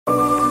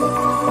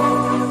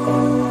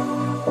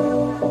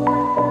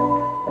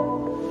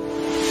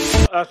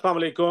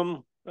Assalamu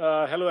alaikum.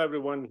 Hello,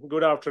 everyone.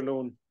 Good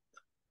afternoon.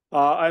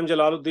 I'm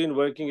Jalaluddin,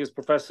 working as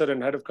professor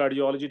and head of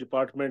cardiology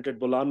department at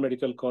Bolan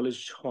Medical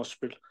College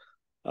Hospital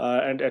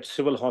and at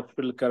Civil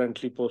Hospital,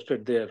 currently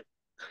posted there.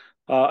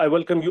 I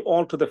welcome you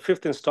all to the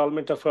fifth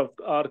installment of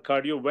our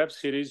cardio web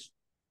series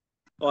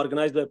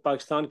organized by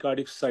Pakistan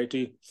Cardiac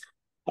Society.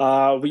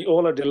 We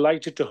all are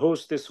delighted to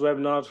host this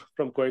webinar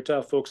from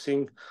Quetta,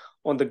 focusing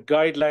on the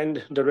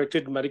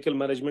guideline-directed medical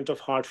management of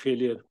heart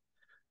failure.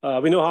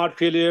 We know heart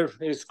failure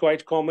is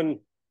quite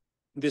common.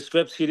 This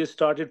web series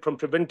started from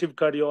preventive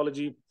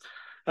cardiology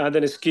and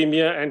then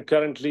ischemia and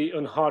currently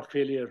on heart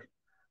failure.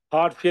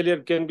 Heart failure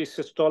can be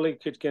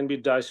systolic, it can be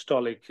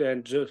diastolic.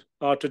 And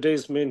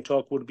today's main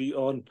talk would be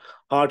on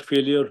heart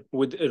failure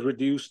with a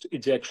reduced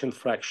ejection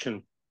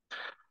fraction.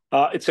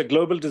 It's a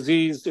global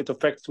disease. It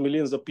affects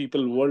millions of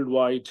people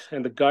worldwide,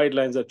 and the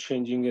guidelines are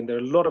changing, and there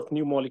are a lot of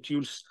new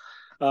molecules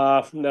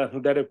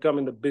that have come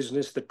in the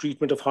business. The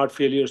treatment of heart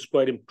failure is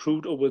quite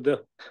improved over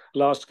the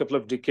last couple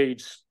of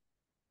decades.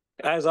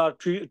 As our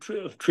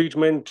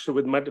treatment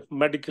with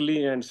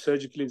medically and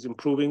surgically is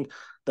improving,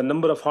 the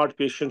number of heart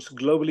patients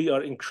globally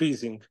are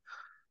increasing.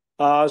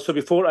 So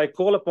before I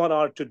call upon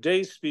our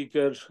today's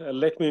speaker,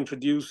 let me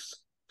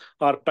introduce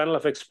our panel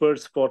of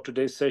experts for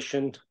today's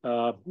session.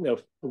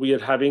 We are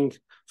having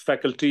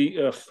faculty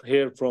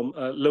here from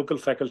local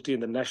faculty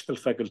and the national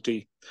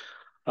faculty.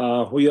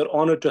 We are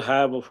honored to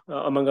have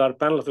among our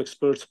panel of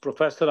experts,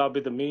 Professor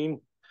Abid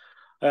Amin.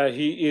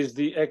 He is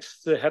the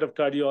ex-head of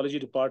cardiology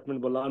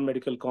department, Bolan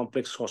Medical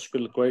Complex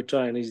Hospital,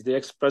 Quetta, and he's the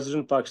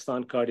ex-president,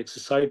 Pakistan Cardiac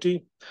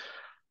Society.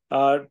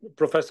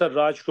 Professor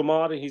Raj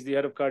Kumar, he's the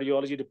head of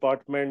cardiology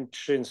department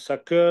in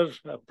Sakkar.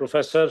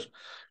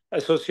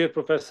 Associate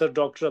Professor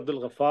Dr.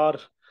 Abdul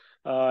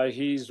Ghaffar.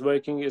 He's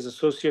working as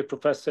associate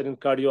professor in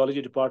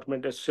cardiology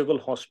department at Civil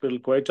Hospital,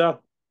 Quetta.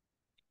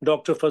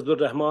 Dr.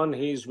 Fazlur Rahman,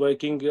 he's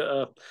working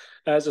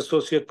as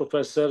associate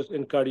professor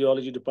in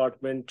cardiology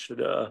department,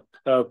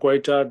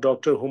 Quetta.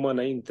 Dr. Huma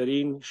Naeem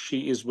Tareen,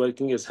 she is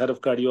working as head of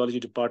cardiology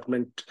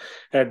department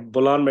at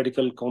Bolan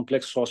Medical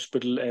Complex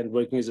Hospital and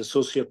working as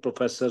associate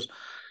professor.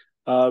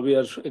 We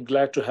are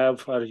glad to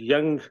have our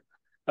young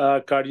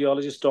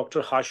cardiologist,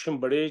 Dr. Hashim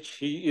Badej.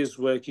 He is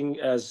working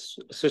as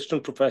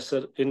assistant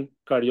professor in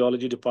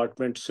cardiology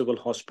department, Civil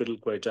Hospital,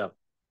 Quetta.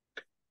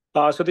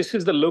 So this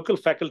is the local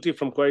faculty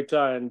from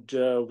Quetta,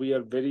 and we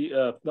are very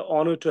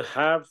honored to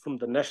have from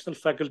the national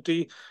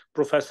faculty,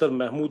 Professor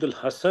Mahmood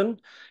Al-Hassan.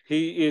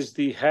 He is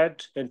the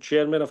head and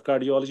chairman of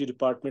cardiology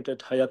department at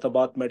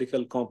Hayatabad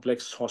Medical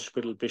Complex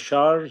Hospital,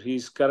 Peshawar.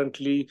 He's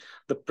currently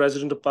the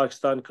president of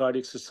Pakistan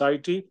Cardiac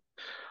Society.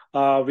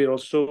 We are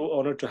also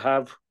honored to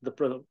have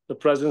the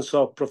presence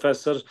of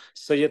Professor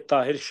Syed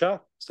Tahir Shah.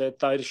 Syed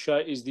Tahir Shah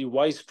is the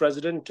vice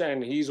president,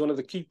 and he's one of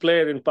the key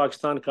players in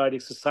Pakistan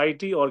Cardiac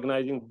Society,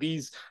 organizing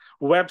these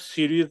web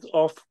series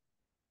of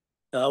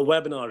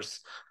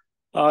webinars.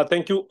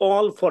 Thank you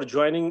all for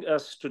joining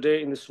us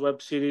today in this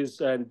web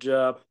series, and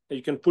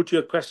you can put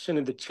your question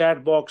in the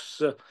chat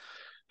box.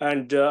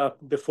 And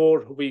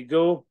before we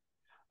go,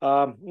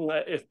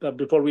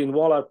 before we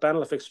involve our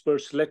panel of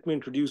experts, let me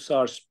introduce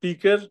our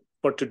speaker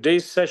for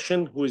today's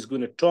session, who is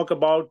going to talk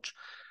about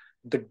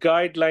the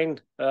guideline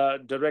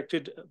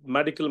directed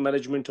medical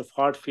management of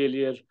heart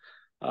failure.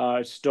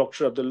 It's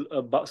Dr.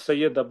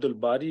 Syed Abdul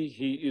Bari.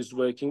 He is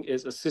working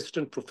as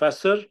assistant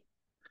professor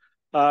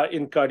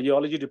in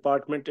cardiology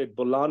department at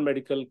Bolan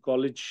Medical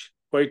College,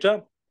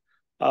 Quetta.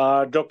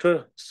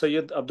 Dr.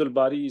 Syed Abdul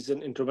Bari is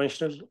an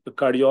interventional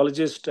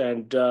cardiologist,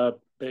 and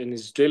in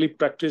his daily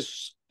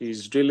practice,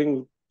 he's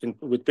dealing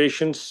with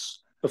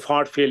patients of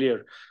heart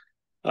failure.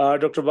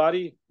 Dr.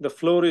 Bari, the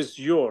floor is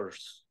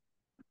yours.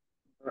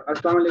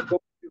 Assalamu alaikum,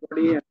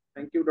 everybody, and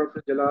thank you,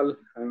 Dr. Jalal.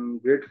 I'm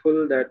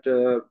grateful that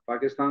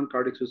Pakistan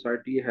Cardiac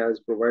Society has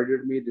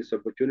provided me this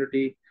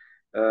opportunity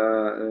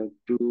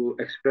to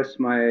express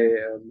my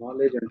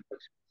knowledge and to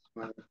express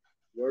my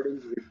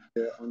wordings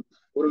on this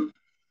forum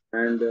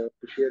and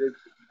to share it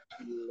with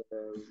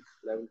national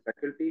level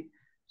faculty.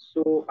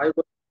 So I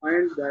was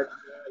find that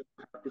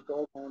I have to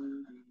talk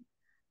on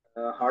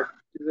the heart.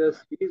 It is a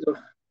series of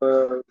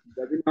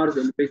webinars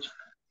in which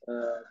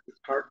this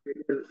heart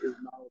failure is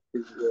now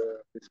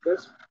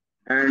discussed,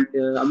 and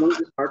among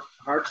this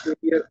heart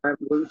failure, I'm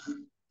going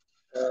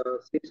to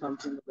say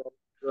something about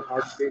the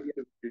heart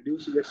failure,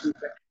 reduced ejection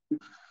fraction,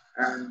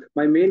 and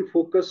my main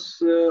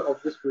focus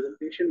of this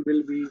presentation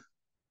will be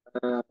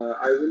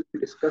I will be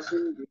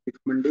discussing the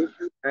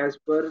recommendations as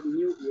per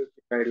new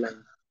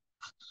guidelines.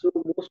 So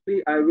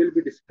mostly I will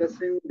be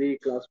discussing the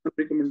class 1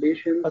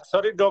 recommendations.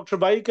 Sorry, Dr.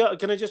 Baika,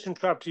 can I just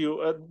interrupt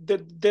you?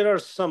 There are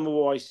some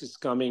voices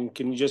coming.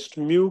 Can you just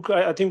mute?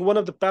 I think one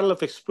of the panel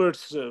of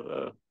experts,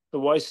 the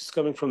voice is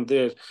coming from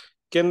there.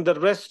 Can the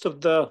rest of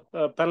the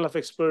panel of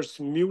experts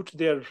mute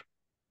their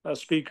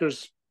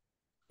speakers?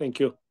 Thank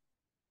you.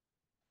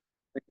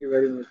 Thank you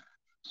very much.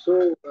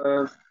 So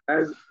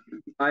as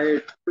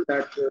I told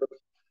that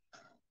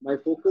my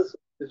focus of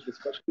this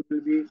discussion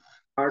will be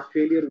heart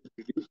failure with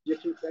reduced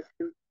ejection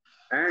fraction,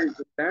 and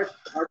that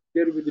heart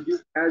failure with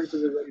reduced, as it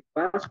is a very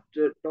vast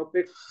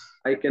topic,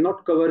 I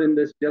cannot cover in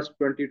this just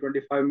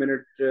 20-25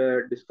 minute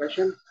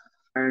discussion.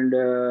 And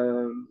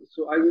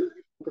so I will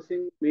be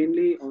focusing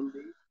mainly on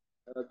the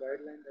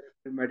guideline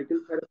directed medical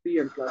therapy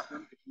and class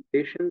 1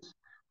 recommendations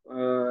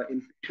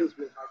in patients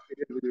with heart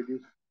failure with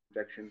reduced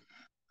ejection.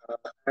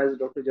 As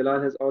Dr.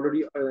 Jalal has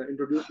already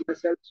introduced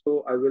myself,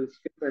 so I will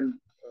skip and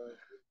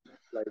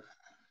next slide.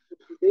 So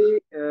today,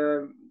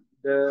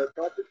 the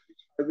topic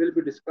which I will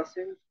be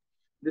discussing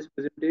this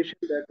presentation,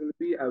 that will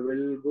be, I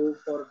will go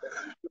for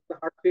definition of the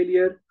heart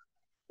failure,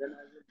 then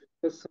I will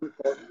discuss some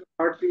causes of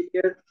heart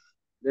failure,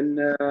 then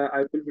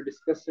I will be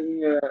discussing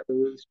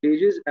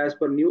stages as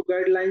per new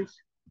guidelines,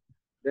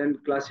 then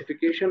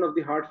classification of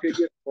the heart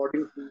failure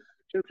according to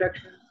ejection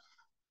fraction,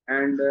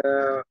 and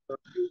a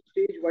few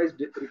stage-wise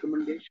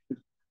recommendations.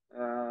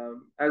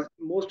 As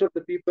most of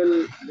the people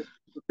listening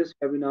to this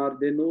webinar,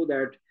 they know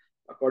that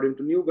according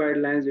to new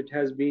guidelines, it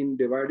has been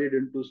divided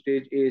into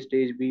stage A,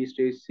 stage B,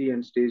 stage C,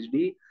 and stage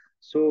D.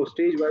 So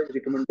stage-wise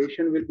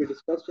recommendation will be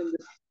discussed in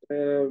this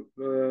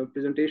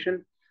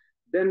presentation.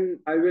 Then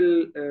I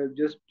will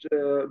just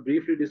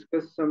briefly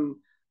discuss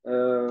some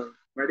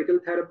medical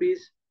therapies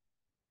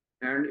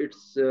and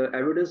its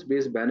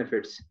evidence-based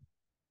benefits.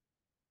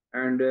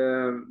 And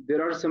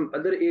there are some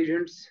other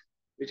agents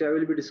which I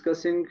will be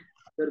discussing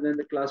other than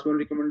the class 1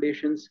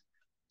 recommendations.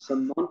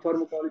 Some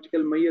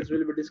non-pharmacological measures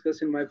will be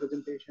discussed in my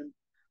presentation.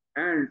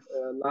 And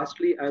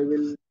lastly, I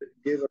will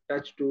give a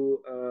touch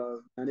to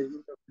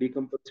management of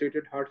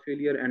decompensated heart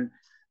failure and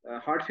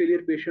heart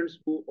failure patients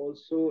who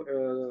also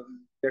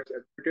get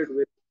admitted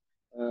with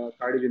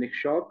cardiogenic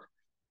shock,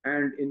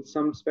 and in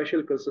some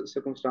special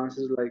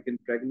circumstances like in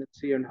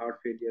pregnancy and heart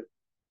failure.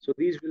 So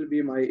these will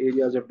be my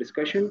areas of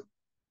discussion.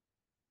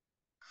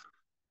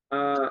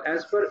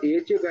 As per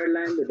AHA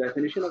guideline, the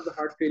definition of the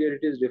heart failure,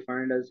 it is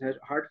defined as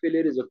heart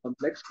failure is a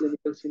complex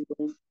clinical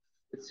syndrome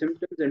with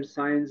symptoms and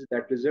signs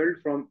that result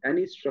from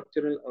any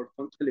structural or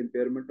functional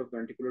impairment of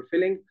ventricular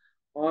filling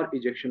or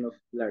ejection of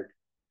blood.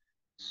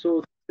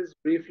 So this is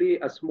briefly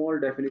a small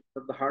definition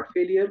of the heart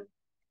failure.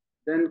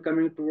 Then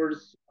coming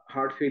towards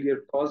heart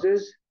failure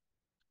causes,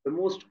 the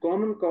most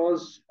common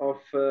cause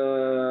of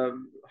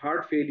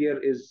heart failure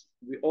is,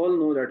 we all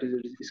know that it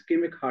is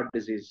ischemic heart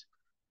disease.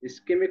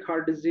 Ischemic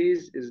heart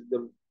disease is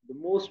the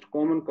most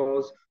common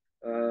cause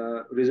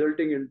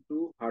resulting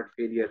into heart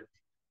failure.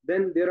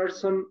 Then there are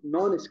some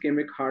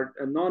non-ischemic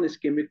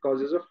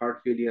causes of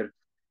heart failure,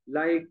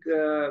 like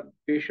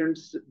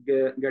patients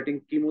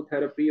getting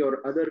chemotherapy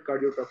or other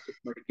cardiotoxic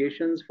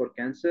medications for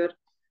cancer.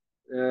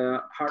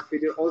 Heart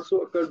failure also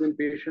occurs in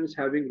patients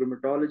having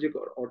rheumatologic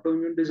or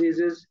autoimmune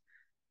diseases,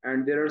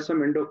 and there are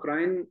some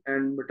endocrine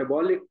and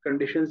metabolic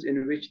conditions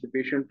in which the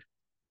patient,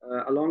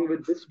 along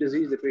with this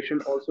disease, the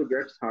patient also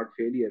gets heart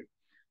failure.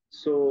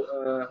 So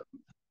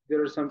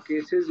there are some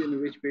cases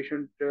in which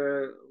patient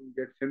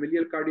get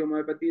familial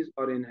cardiomyopathies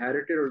or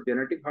inherited or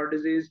genetic heart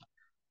disease.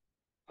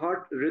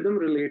 Heart rhythm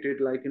related,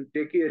 like in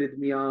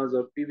tachyarrhythmias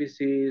or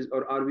PVCs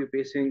or RV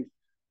pacing.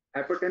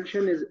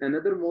 Hypertension is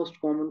another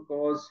most common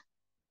cause,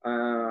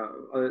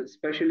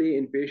 especially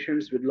in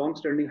patients with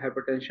long-standing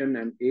hypertension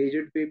and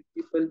aged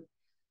people.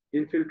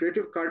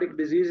 Infiltrative cardiac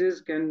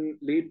diseases can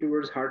lead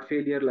towards heart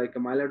failure, like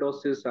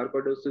amyloidosis,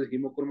 sarcoidosis,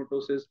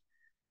 hemochromatosis,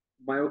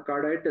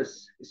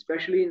 myocarditis.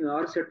 Especially in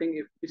our setting,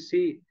 if we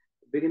see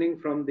beginning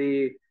from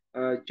the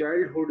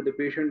childhood, the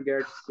patient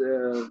gets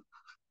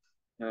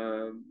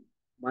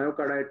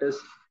myocarditis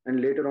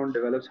and later on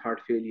develops heart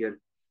failure.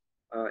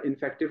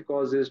 Infective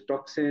causes,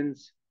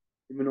 toxins,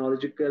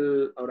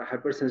 immunological or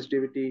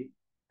hypersensitivity.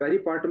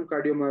 Peripartum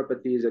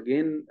cardiomyopathy is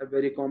again a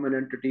very common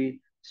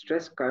entity.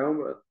 Stress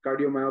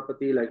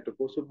cardiomyopathy like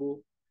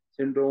Tokosubu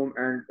syndrome,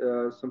 and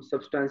some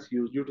substance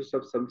use due to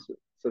substance.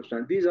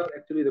 These are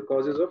actually the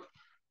causes of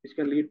which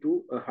can lead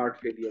to heart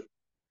failure.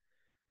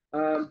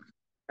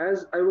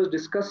 As I was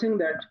discussing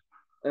that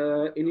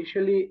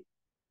initially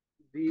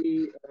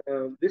these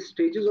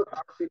stages of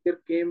heart failure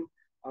came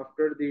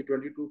after the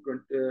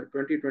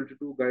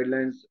 2022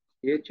 guidelines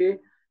AHA,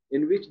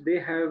 in which they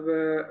have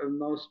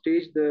now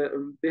staged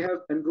they have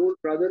enrolled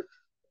rather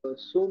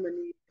so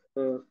many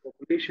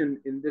population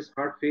in this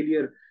heart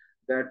failure,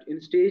 that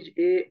in stage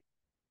A,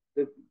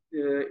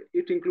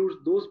 it includes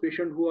those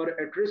patients who are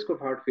at risk of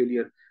heart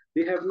failure.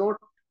 They have not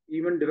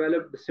even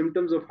developed the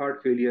symptoms of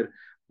heart failure,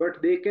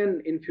 but they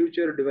can in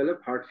future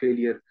develop heart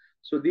failure.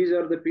 So these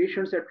are the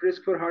patients at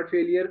risk for heart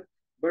failure,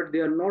 but they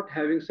are not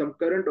having some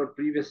current or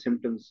previous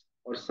symptoms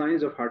or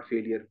signs of heart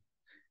failure.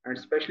 And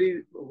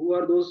especially who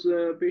are those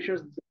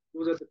patients?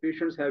 Those are the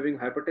patients having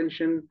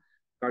hypertension,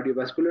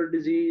 cardiovascular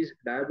disease,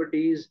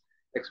 diabetes,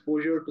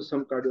 exposure to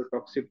some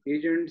cardiotoxic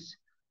agents,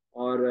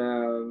 or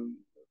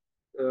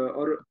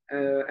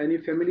any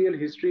familial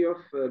history of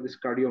this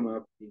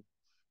cardiomyopathy.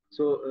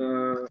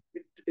 So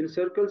it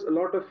encircles a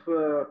lot of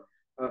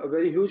a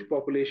very huge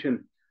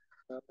population.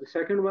 The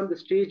second one, the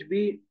stage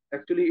B,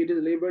 actually it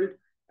is labeled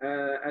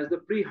as the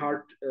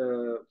pre-heart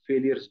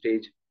failure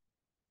stage.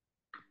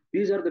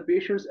 These are the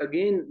patients,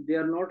 again, they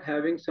are not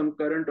having some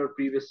current or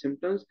previous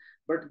symptoms,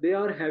 but they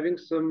are having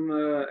some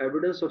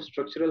evidence of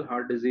structural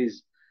heart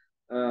disease.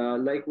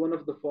 like one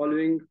of the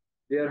following.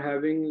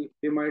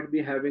 They might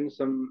be having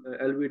some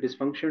LV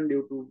dysfunction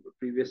due to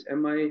previous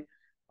MI,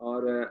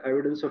 or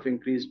evidence of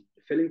increased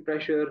filling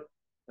pressure.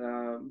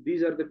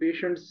 These are the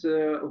patients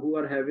who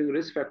are having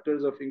risk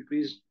factors of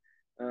increased.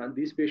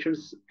 These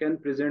patients can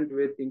present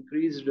with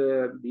increased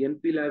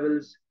BNP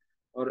levels,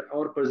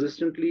 or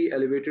persistently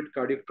elevated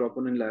cardiac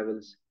troponin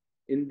levels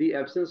in the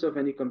absence of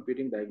any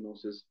competing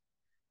diagnosis.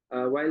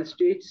 While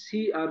stage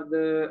C are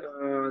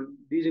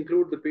these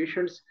include the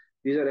patients.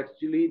 These are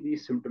actually the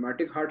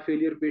symptomatic heart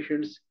failure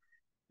patients.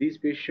 These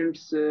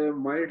patients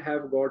might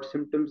have got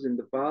symptoms in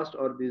the past,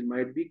 or these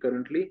might be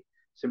currently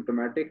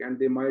symptomatic, and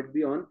they might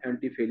be on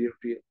anti-failure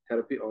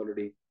therapy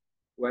already.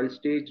 While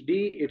stage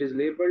D, it is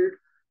labeled,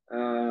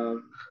 uh,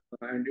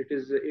 and it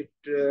is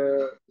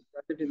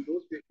present in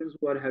those patients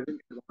who are having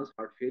advanced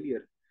heart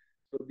failure.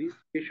 So these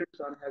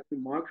patients are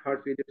having marked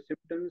heart failure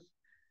symptoms,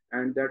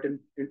 and that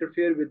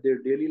interfere with their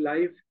daily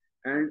life,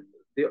 and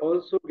they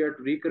also get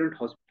recurrent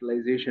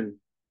hospitalization.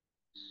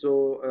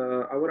 So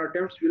our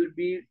attempts will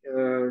be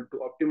to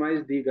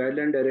optimize the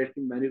guideline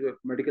directed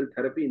medical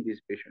therapy in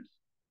these patients.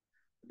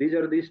 These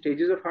are the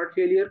stages of heart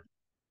failure.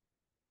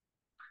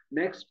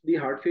 Next, the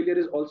heart failure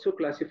is also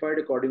classified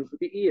according to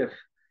the EF.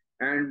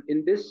 And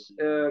in this,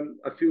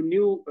 a few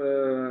new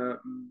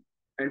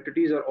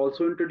entities are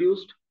also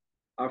introduced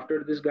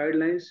after these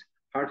guidelines.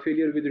 Heart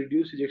failure with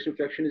reduced ejection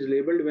fraction is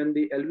labeled when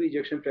the LV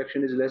ejection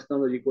fraction is less than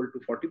or equal to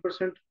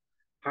 40%.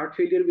 Heart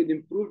failure with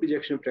improved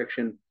ejection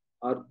fraction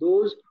are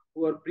those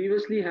who are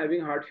previously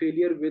having heart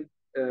failure with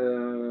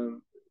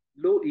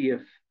low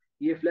EF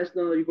less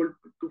than or equal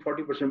to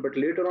 40%, but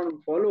later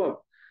on follow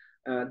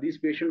up, this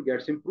patient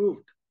gets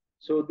improved.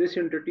 So this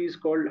entity is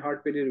called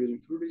heart failure with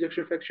improved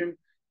ejection fraction.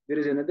 There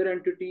is another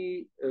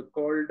entity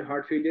called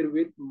heart failure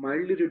with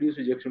mildly reduced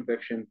ejection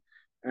fraction.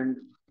 And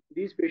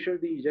these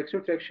patients, the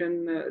ejection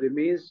fraction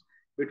remains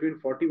between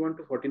 41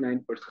 to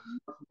 49%,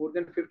 not more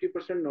than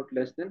 50%, not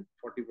less than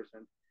 40%.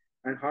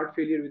 And heart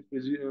failure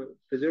with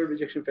preserved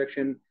ejection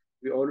fraction,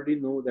 we already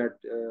know that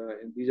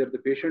these are the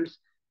patients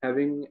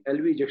having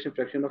LV ejection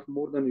fraction of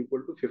more than or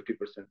equal to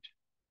 50%.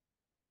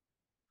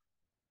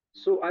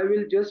 So I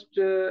will just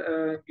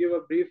give a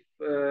brief,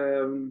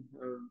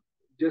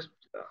 just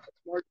a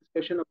small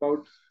discussion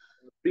about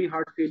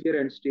pre-heart failure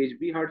and stage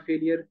B heart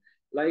failure.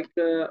 Like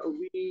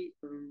in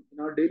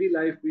our daily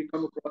life, we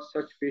come across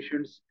such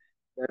patients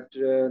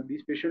that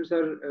these patients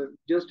are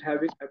just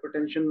having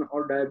hypertension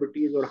or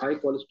diabetes or high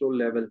cholesterol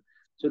level.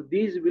 So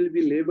these will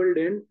be labeled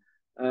in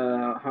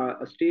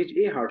stage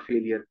A heart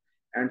failure.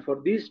 And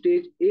for this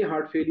stage A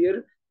heart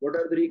failure, what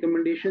are the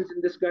recommendations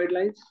in this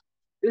guidelines?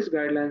 This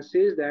guideline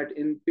says that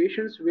in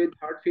patients with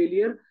heart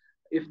failure,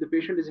 if the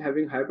patient is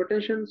having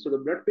hypertension, so the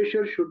blood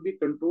pressure should be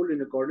controlled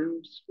in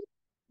accordance to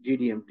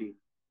GDMT.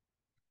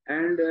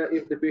 And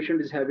if the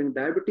patient is having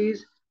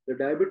diabetes, the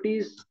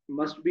diabetes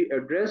must be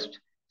addressed.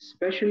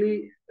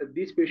 Especially,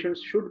 these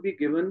patients should be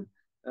given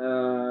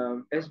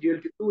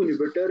SGLT2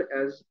 inhibitor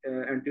as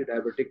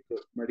anti-diabetic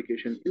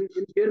medication. In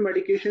their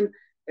medication,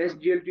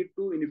 SGLT2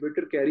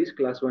 inhibitor carries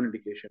class 1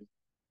 indication.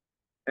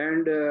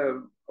 And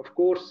of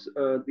course,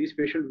 these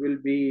patients will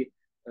be,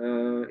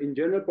 in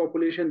general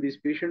population, these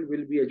patients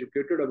will be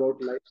educated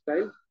about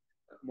lifestyle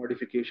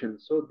modification.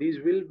 So these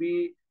will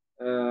be,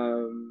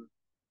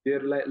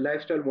 their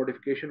lifestyle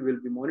modification will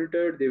be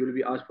monitored. They will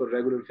be asked for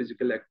regular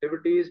physical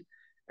activities,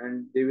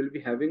 and they will be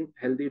having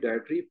healthy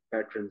dietary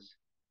patterns.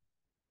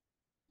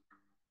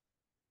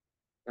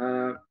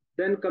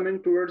 Then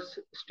coming towards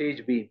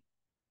stage B.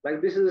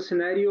 Like this is a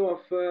scenario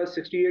of a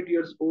 68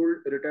 years old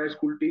retired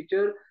school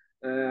teacher,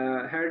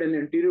 had an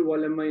anterior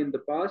wall MI in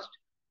the past,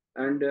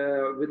 and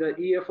with an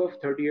EF of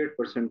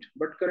 38%,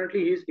 but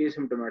currently he is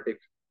asymptomatic.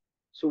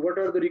 So what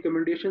are the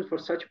recommendations for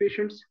such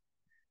patients?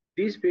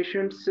 These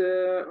patients,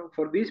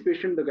 for these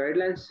patients, the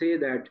guidelines say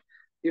that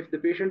if the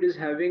patient is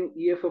having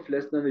EF of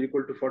less than or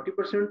equal to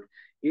 40%,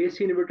 ACE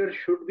inhibitor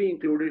should be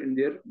included in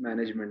their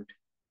management.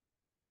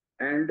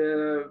 And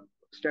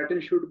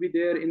statin should be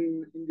there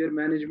in their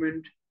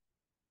management.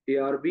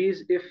 ARBs,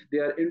 if they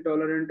are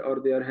intolerant or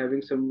they are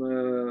having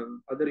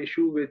some other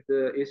issue with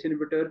ACE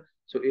inhibitor,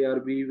 so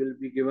ARB will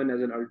be given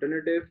as an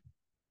alternative.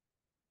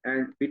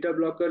 And beta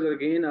blockers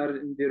again are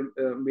in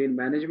their main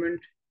management.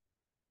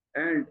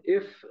 And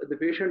if the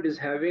patient is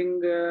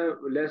having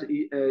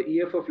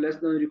EF of less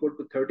than or equal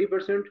to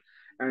 30%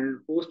 and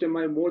post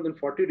MI more than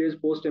 40 days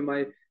post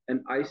MI,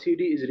 an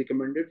ICD is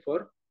recommended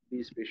for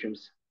these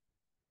patients.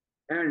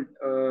 And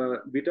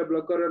beta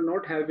blocker are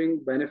not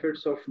having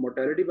benefits of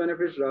mortality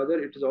benefits, rather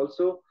it is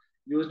also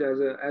used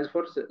as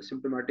for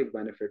symptomatic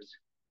benefits.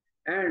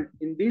 And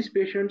in these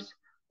patients,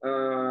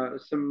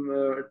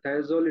 some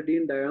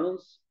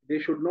thiazolidinediones, they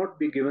should not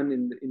be given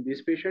in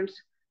these patients.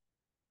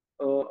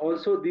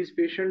 Also, these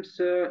patients,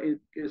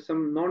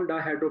 some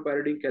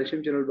non-dihydropyridine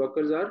calcium channel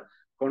blockers are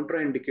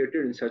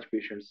contraindicated in such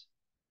patients.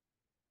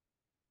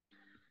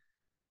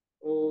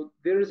 Oh,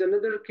 there is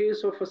another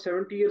case of a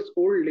 70 years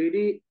old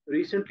lady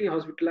recently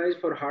hospitalized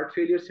for heart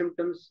failure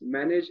symptoms,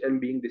 managed and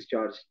being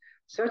discharged.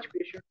 Such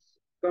patients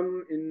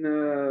come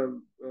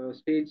in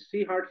stage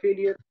C heart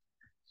failure.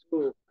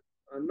 So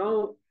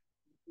now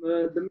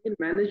the main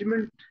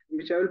management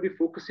which I will be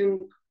focusing,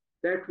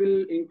 that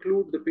will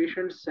include the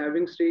patients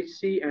having stage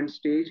C and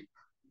stage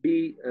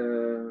D,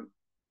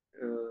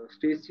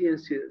 stage C and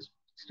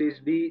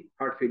stage D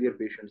heart failure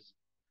patients.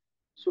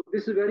 So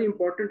this is a very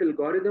important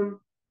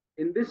algorithm.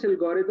 In this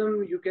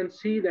algorithm, you can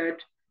see that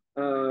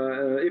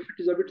if it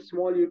is a bit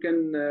small, you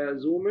can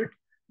zoom it.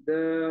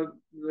 The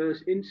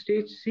in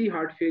stage C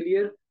heart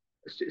failure,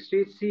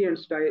 stage C and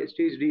stage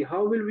D,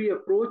 how will we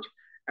approach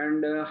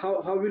and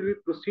how will we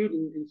proceed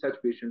in such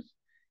patients?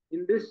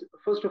 In this,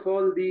 first of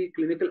all, the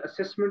clinical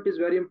assessment is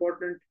very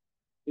important.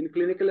 In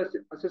clinical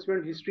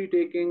assessment, history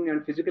taking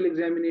and physical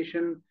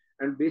examination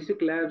and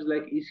basic labs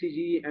like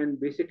ECG and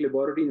basic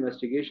laboratory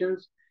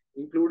investigations,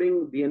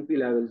 including BNP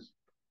levels.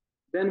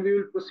 Then we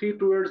will proceed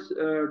towards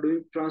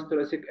doing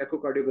transthoracic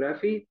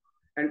echocardiography.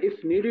 And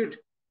if needed,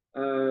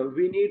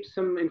 we need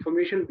some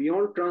information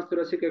beyond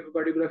transthoracic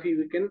echocardiography,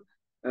 we can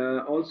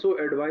also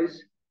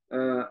advise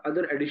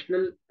other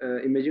additional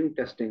imaging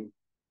testing.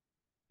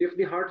 If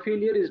the heart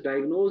failure is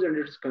diagnosed and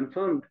it's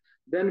confirmed,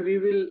 then we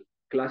will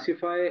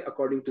classify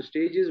according to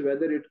stages,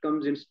 whether it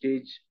comes in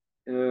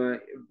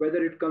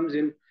whether it comes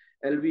in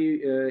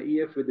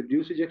LVEF with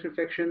reduced ejection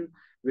fraction,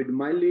 with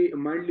mildly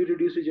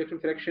reduced ejection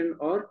fraction,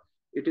 or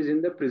it is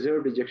in the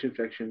preserved ejection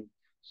fraction.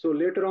 So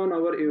later on,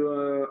 our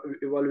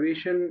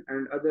evaluation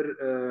and other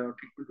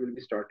treatment will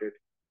be started.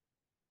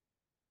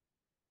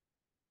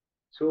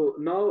 So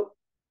now,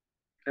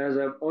 as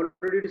I've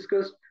already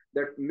discussed,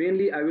 that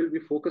mainly I will be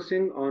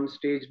focusing on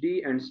stage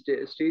D and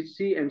stage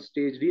C and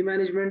stage D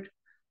management.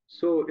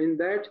 So in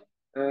that,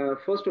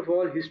 first of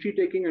all, history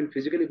taking and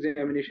physical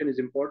examination is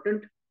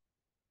important.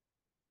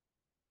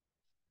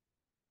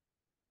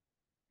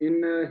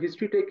 In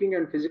history taking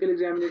and physical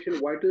examination,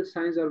 vital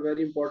signs are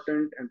very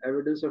important and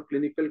evidence of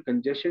clinical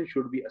congestion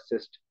should be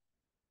assessed.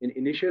 In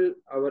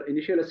our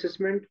initial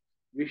assessment,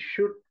 we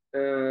should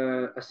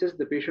assess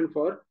the patient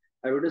for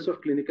evidence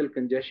of clinical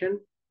congestion.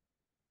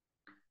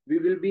 We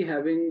will be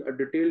having a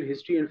detailed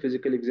history and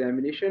physical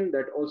examination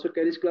that also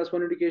carries class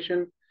 1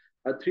 indication.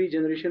 A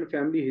 3-generation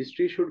family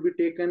history should be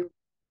taken.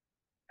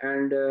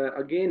 And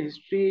again,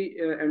 history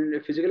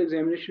and physical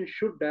examination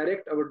should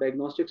direct our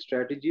diagnostic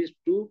strategies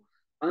to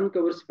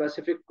uncover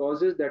specific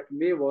causes that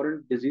may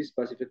warrant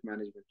disease-specific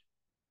management.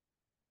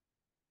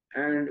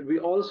 And we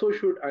also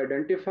should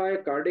identify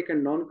cardiac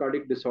and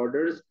non-cardiac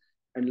disorders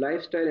and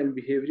lifestyle and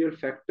behavioral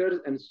factors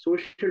and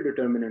social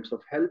determinants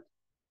of health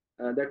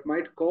that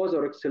might cause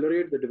or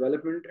accelerate the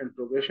development and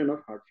progression of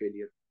heart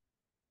failure.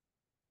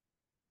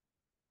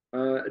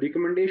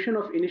 Recommendation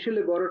of initial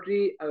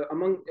laboratory what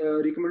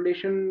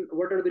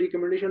are the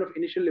recommendation of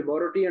initial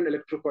laboratory and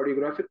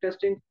electrocardiographic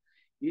testing,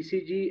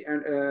 ECG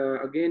and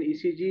again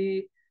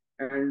ECG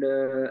and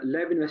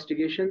lab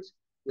investigations.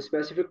 The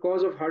specific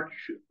cause of heart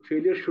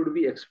failure should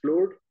be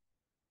explored,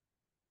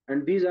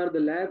 and these are the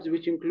labs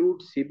which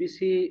include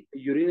CBC,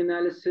 urine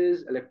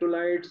analysis,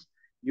 electrolytes,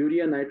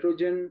 urea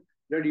nitrogen,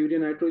 blood urea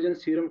nitrogen,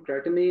 serum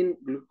creatinine,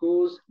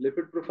 glucose,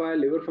 lipid profile,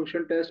 liver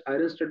function test,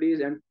 iron studies,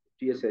 and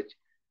TSH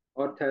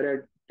or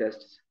thyroid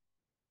tests.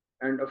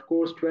 And of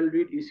course,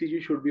 12-lead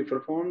ECG should be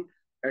performed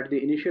at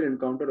the initial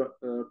encounter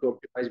to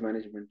optimize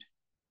management.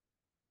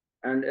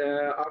 And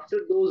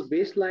after those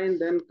baseline,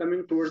 then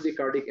coming towards the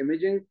cardiac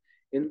imaging,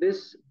 in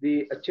this,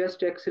 the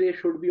chest X-ray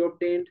should be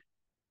obtained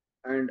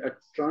and a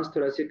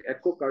transthoracic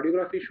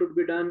echocardiography should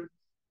be done.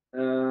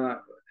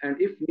 And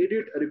if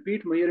needed, a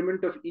repeat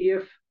measurement of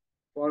EF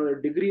for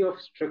a degree of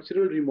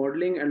structural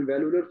remodeling and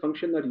valvular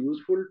function are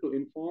useful to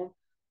inform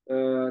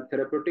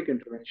therapeutic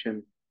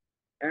intervention.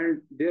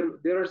 And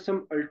there are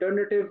some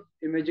alternative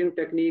imaging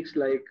techniques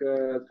like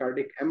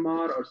cardiac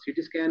MR or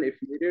CT scan if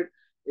needed,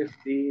 if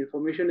the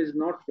information is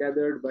not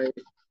gathered by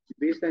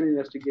baseline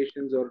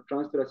investigations or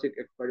transthoracic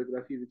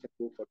echocardiography, we can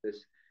go for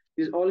this.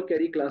 These all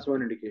carry class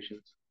 1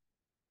 indications.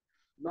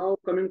 Now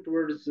coming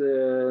towards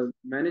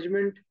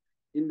management.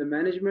 In the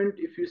management,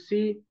 if you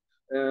see,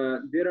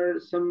 there are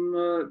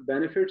some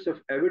benefits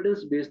of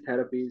evidence-based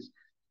therapies.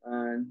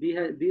 And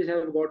these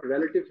have got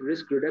relative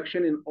risk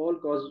reduction in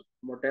all-cause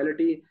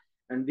mortality,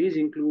 and these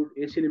include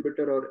ACE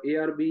inhibitor or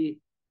ARB,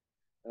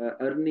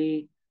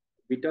 ERNI,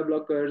 beta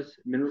blockers,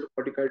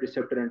 mineralocorticoid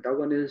receptor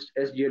antagonist,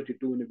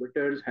 SGLT2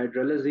 inhibitors,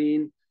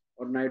 hydralazine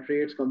or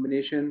nitrates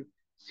combination,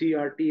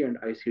 CRT, and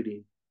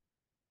ICD.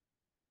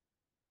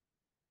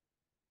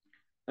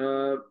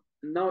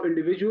 Now,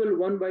 individual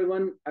one by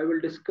one, I will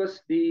discuss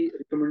the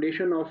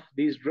recommendation of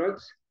these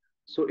drugs.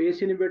 So,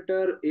 ACE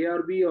inhibitor,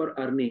 ARB, or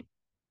ERNI.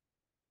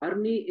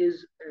 ERNI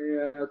is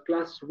a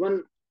class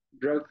 1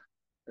 drug.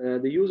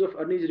 The use of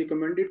ERNI is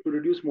recommended to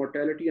reduce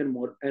mortality and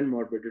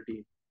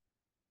morbidity.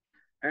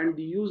 And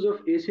the use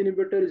of ACE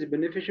inhibitor is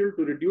beneficial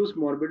to reduce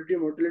morbidity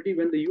and mortality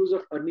when the use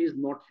of ERNI is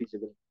not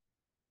feasible.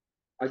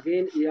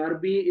 Again,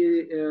 ARB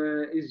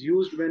is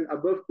used when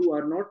above 2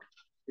 are not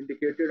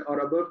indicated or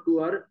above 2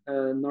 are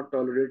not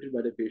tolerated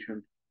by the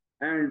patient.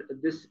 And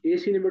this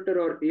ACE inhibitor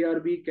or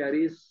ARB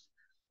carries,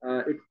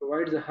 it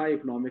provides a high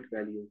economic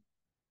value.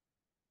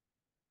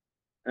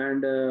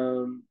 And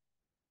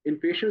in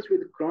patients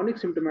with chronic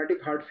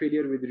symptomatic heart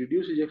failure with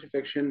reduced ejection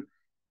fraction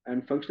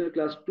and functional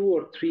class 2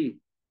 or 3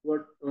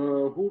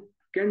 who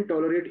can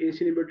tolerate ACE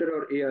inhibitor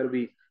or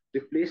ARB,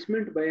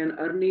 replacement by an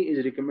ERNI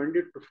is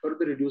recommended to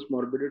further reduce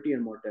morbidity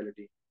and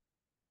mortality.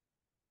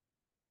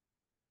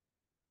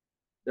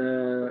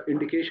 The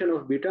indication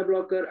of beta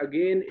blocker,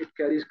 again, it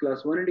carries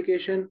class 1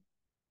 indication.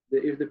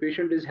 If the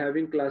patient is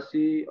having class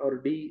C or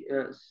D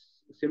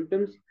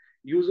symptoms,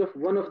 use of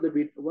one of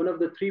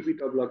the three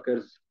beta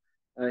blockers,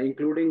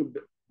 including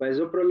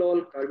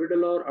bisoprolol,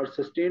 carvedilol, or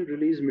sustained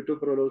release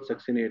metoprolol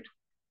succinate.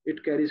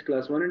 It carries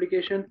class 1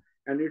 indication,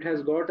 and it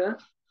has got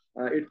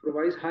it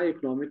provides high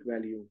economic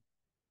value.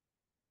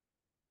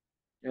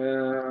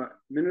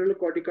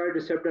 Mineralocorticoid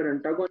receptor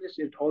antagonist,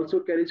 it also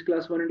carries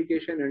class 1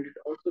 indication, and it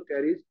also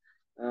carries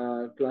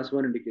class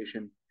 1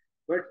 indication.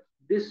 But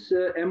this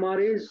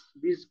MRAs,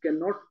 these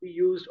cannot be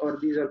used, or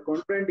these are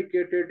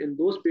contraindicated in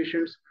those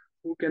patients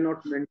who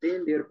cannot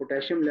maintain their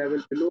potassium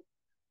level below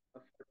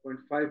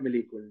 4.5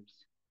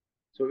 milliequivalents.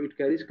 So it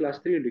carries class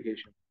 3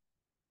 indication.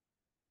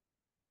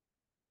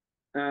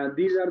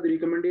 These are the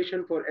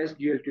recommendation for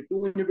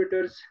SGLT2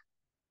 inhibitors.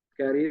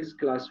 Carries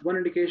class 1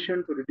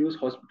 indication to reduce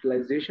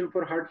hospitalization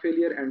for heart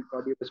failure and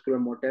cardiovascular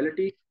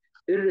mortality,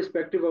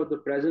 irrespective of the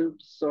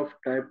presence of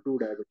type 2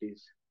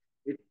 diabetes.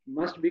 It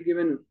must be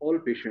given in all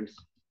patients,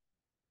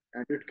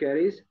 and it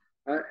carries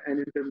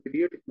an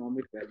intermediate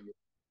economic value.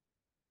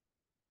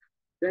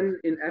 Then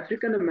in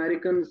African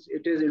Americans,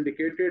 it is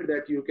indicated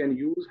that you can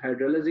use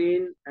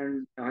hydralazine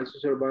and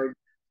isosorbide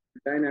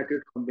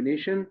dinitrate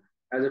combination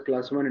as a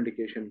class 1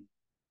 indication.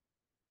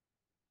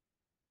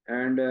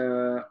 And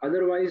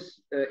otherwise,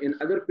 in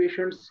other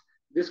patients,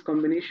 this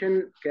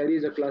combination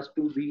carries a class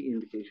 2B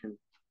indication.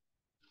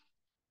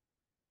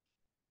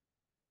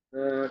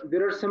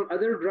 There are some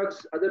other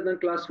drugs other than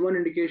class 1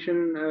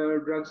 indication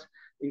drugs,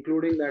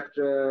 including that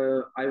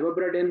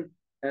ivabradine.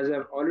 As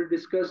I've already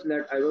discussed,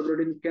 that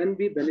ivabradine can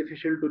be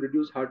beneficial to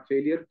reduce heart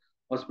failure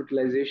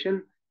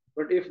hospitalization.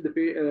 But if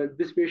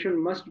this patient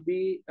must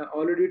be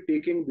already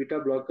taking beta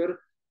blocker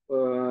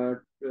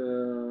for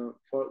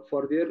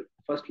their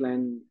first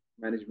line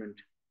management.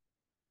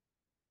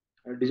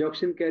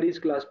 Digoxin carries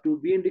class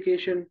 2B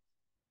indication.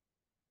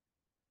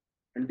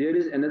 And there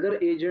is another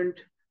agent,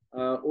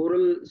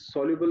 oral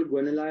soluble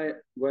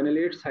guanylate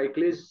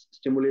cyclase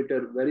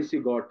stimulator,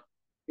 Variciguat.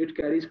 It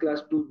carries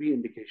class 2B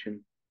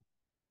indication.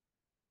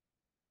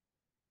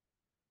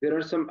 There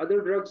are some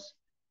other drugs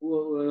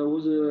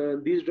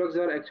these drugs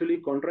are actually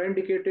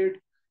contraindicated,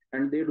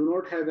 and they do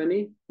not have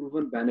any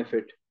proven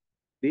benefit.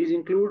 These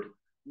include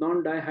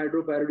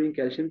non-dihydropyridine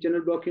calcium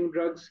channel blocking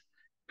drugs,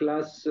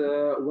 class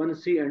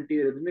 1C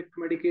antiarrhythmic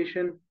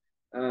medication,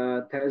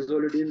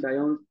 thiazolidine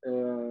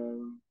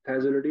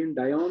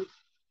dione,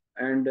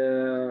 and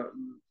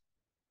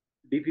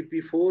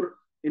DPP4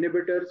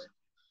 inhibitors,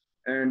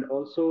 and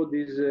also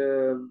these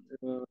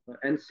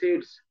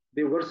NSAIDs.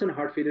 They worsen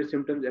heart failure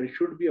symptoms and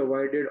should be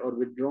avoided or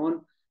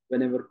withdrawn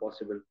whenever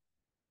possible.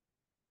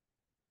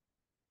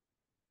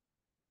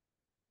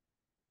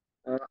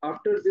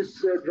 After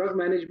this drug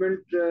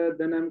management,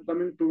 then I'm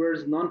coming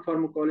towards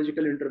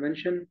non-pharmacological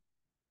intervention.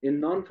 In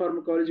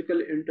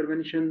non-pharmacological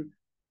intervention,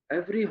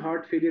 every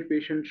heart failure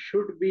patient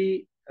should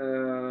be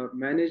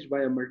managed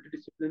by a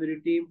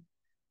multidisciplinary team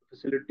to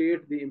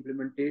facilitate the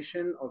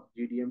implementation of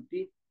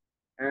GDMT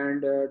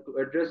and to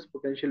address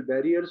potential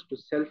barriers to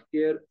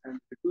self-care and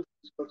reduce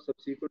risk of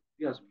subsequent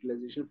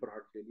hospitalization for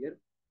heart failure.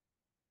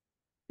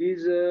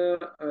 These a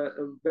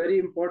very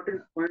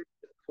important point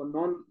for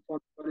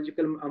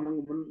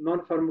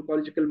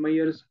non-pharmacological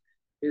measures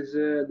is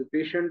the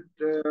patient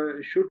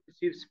should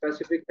receive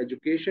specific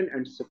education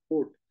and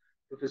support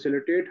to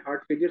facilitate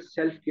heart failure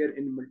self-care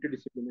in a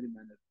multidisciplinary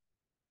manner.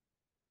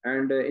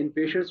 And in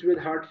patients with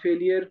heart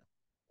failure,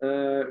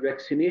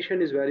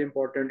 vaccination is very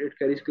important. It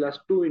carries class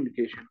 2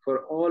 indication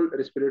for all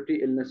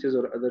respiratory illnesses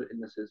or other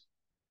illnesses.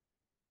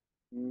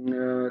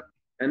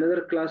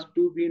 Another class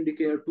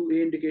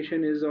 2A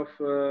indication is of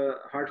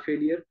heart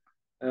failure,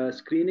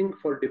 screening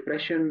for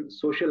depression,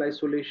 social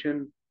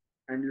isolation,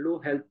 and low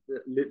health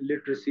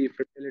literacy,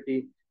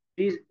 fertility.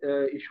 These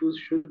issues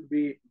should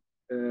be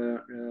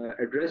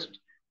addressed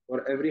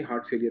for every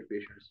heart failure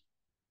patient.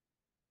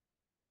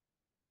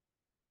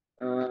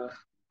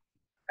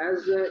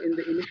 As in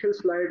the initial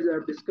slides,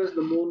 I've discussed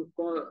the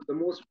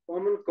most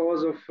common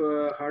cause of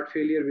heart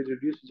failure with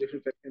reduced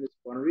ejection fraction is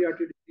coronary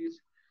artery disease.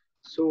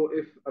 So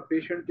if a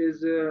patient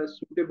is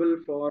suitable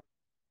for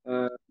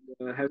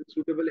having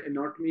suitable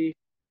anatomy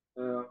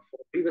for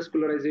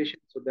revascularization,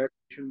 so that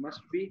patient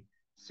must be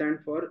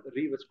sent for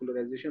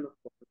revascularization of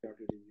coronary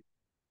artery disease.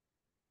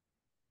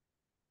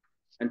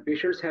 And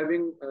patients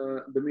having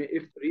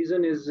if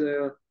reason is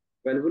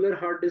valvular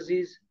heart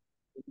disease,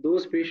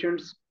 those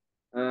patients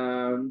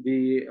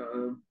the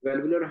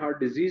valvular heart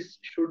disease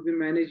should be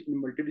managed in a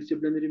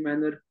multidisciplinary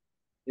manner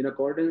in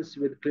accordance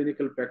with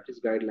clinical practice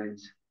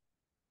guidelines.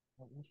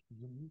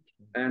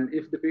 And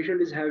if the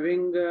patient is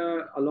having,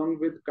 along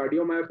with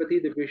cardiomyopathy,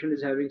 the patient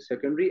is having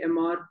secondary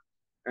MR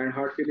and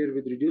heart failure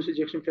with reduced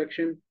ejection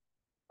fraction,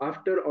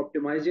 After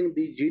optimizing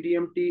the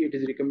GDMT, it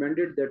is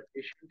recommended that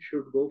patient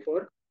should go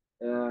for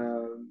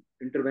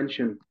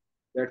intervention,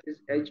 that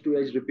is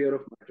edge-to-edge repair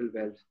of mitral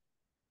valves.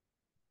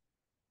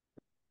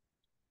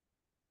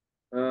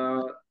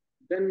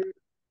 Then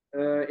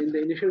in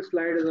the initial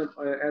slide,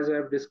 as I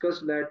have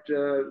discussed, that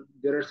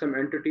there are some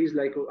entities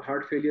like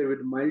heart failure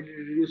with mildly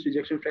reduced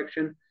ejection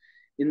fraction.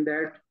 In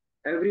that,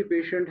 every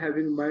patient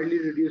having mildly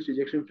reduced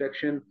ejection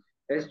fraction,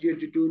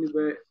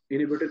 SGLT2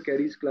 inhibitor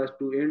carries class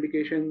 2A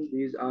indication.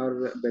 These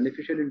are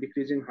beneficial in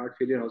decreasing heart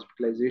failure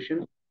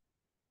hospitalization.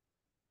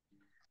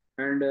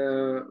 And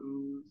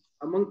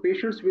among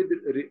patients with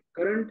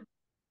recurrent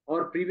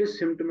or previous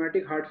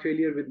symptomatic heart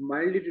failure with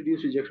mildly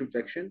reduced ejection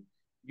fraction,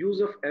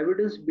 use of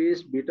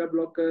evidence-based beta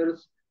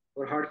blockers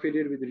for heart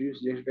failure with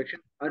reduced ejection fraction,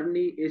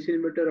 ARNI, ACE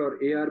inhibitor, or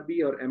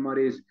ARB or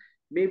MRAs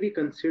may be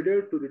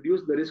considered to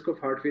reduce the risk of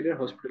heart failure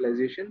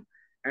hospitalization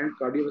and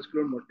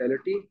cardiovascular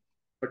mortality,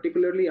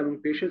 particularly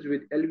among patients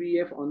with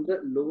LVEF on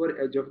the lower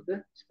edge of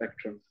the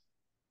spectrum.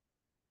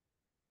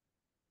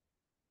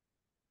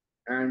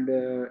 And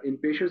in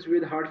patients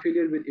with heart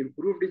failure with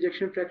improved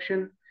ejection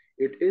fraction,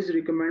 it is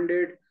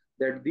recommended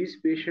that these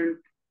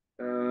patients,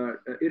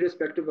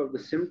 irrespective of the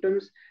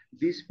symptoms,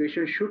 these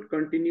patients should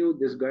continue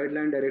this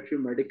guideline directed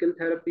medical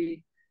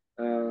therapy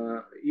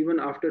even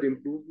after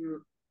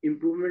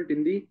improvement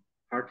in the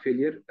heart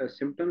failure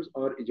symptoms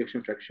or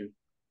ejection fraction.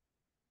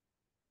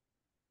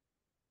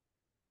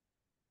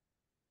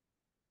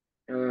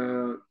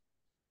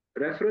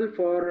 Referral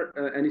for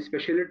any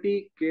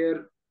specialty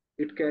care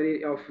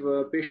of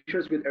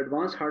patients with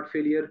advanced heart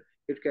failure,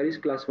 it carries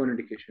class 1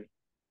 indication.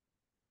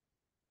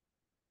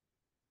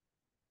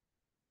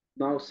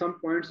 Now, some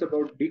points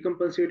about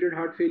decompensated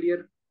heart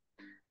failure.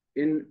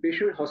 In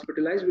patients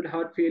hospitalized with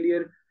heart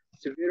failure,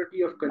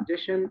 severity of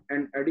congestion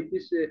and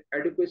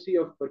adequacy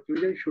of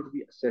perfusion should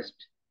be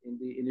assessed in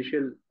the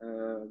initial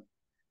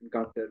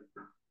encounter.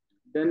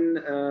 Then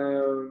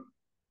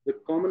the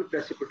common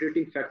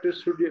precipitating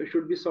factors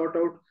should be sought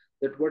out,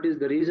 that what is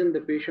the reason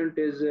the patient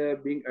is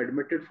being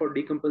admitted for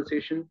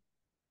decompensation.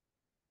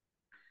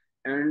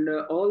 And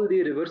all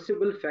the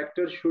reversible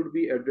factors should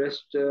be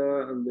addressed.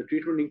 The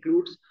treatment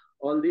includes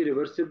all the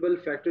reversible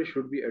factors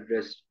should be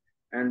addressed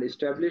and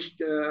established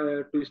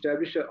to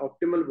establish an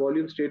optimal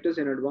volume status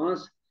in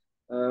advance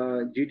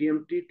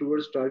GDMT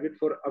towards target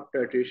for up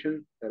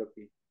titration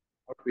therapy,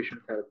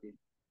 outpatient therapy.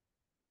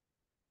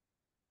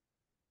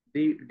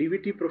 The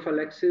DVT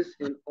prophylaxis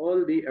in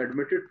all the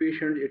admitted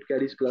patients, it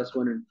carries class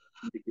 1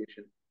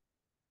 indication.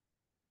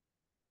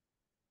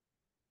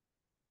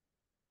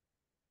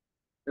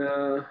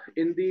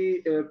 In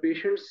the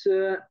patients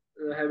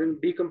having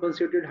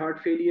decompensated heart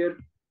failure,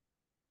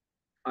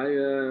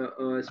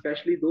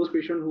 especially those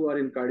patients who are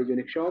in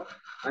cardiogenic shock,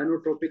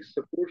 inotropic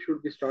support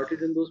should be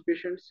started in those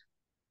patients.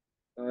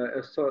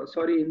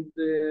 In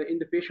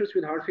the patients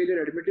with heart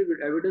failure admitted with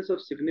evidence of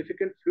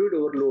significant fluid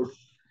overload,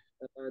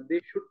 they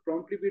should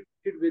promptly be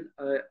treated with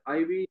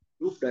IV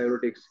loop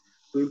diuretics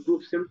to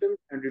improve symptoms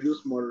and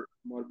reduce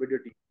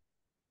morbidity.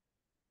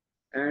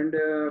 And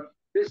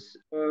this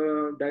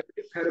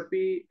diuretic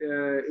therapy,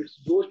 its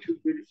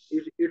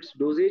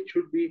dosage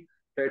should be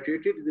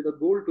titrated with a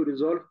goal to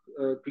resolve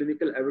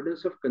clinical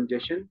evidence of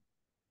congestion.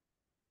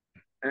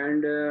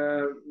 And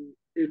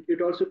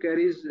it also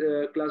carries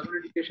class 1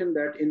 indication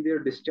that in their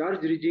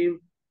discharge regime,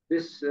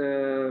 this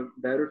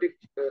diuretic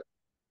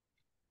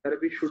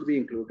therapy should be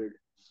included.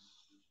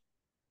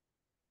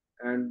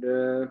 And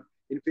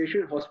in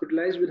patient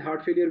hospitalized with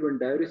heart failure, when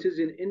diuresis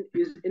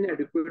is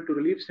inadequate to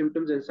relieve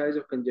symptoms and size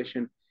of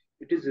congestion,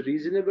 it is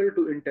reasonable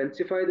to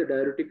intensify the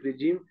diuretic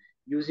regime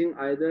using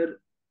either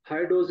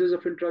high doses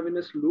of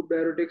intravenous loop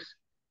diuretics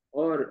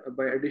or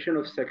by addition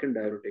of second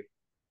diuretic.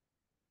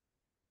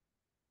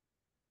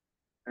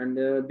 And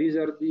these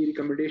are the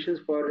recommendations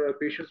for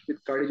patients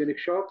with cardiogenic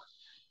shock.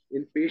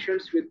 In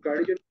patients with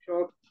cardiogenic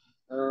shock,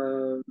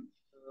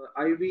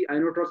 IV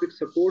inotropic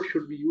support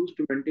should be used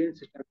to maintain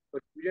systemic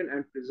perfusion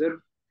and preserve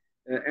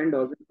end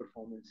organ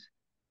performance.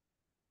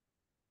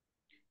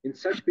 In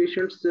such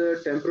patients,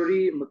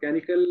 temporary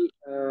mechanical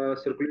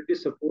circulatory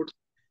support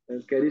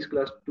carries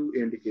class 2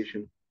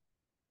 indication.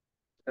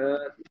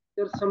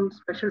 There are some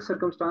special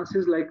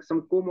circumstances like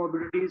some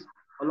comorbidities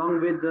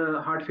along with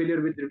heart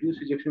failure with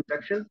reduced ejection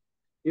fraction.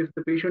 If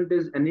the patient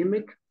is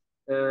anemic,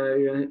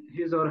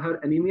 his or her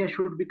anemia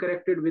should be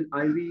corrected with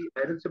IV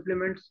iron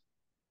supplements.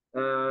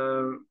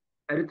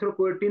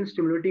 Erythropoietin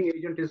stimulating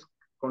agent is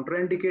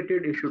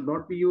contraindicated, it should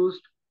not be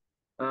used.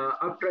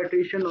 Up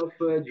titration of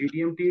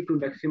GDMT to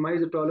maximize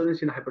the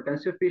tolerance in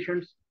hypertensive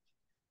patients.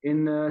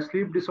 In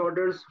sleep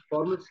disorders,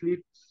 formal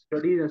sleep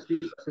studies and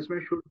sleep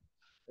assessment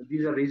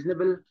these are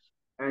reasonable.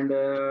 And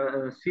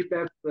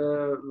CPAP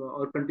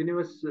or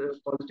continuous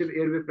positive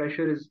airway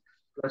pressure is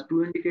class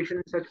 2 indication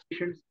in such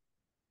patients.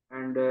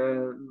 And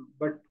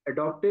but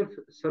adoptive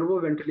servo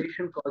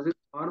ventilation causes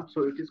harm,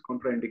 so it is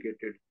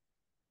contraindicated.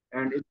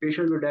 And in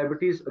patients with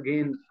diabetes,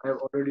 again, I've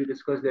already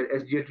discussed that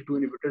SGLT2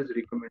 inhibitors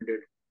recommended.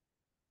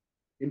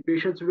 In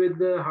patients with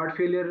heart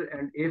failure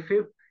and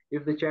AFib,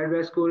 If the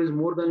CHA2DS score is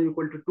more than or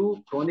equal to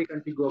 2, chronic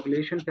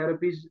anticoagulation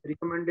therapy is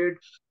recommended.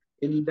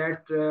 In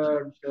that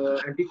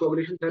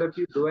anticoagulation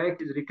therapy,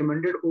 DOAC is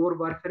recommended over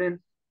warfarin.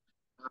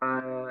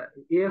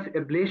 AF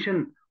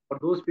ablation for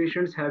those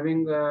patients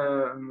having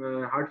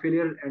heart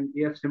failure and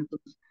AF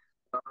symptoms,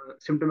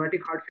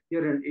 symptomatic heart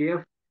failure and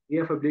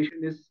AF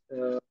ablation is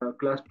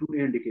class 2A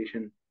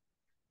indication.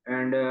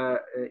 And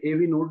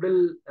AV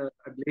nodal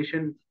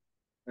ablation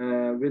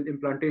with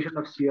implantation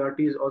of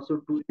CRT is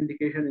also 2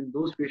 indication in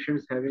those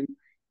patients having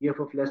EF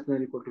of less than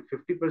or equal to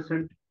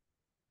 50%.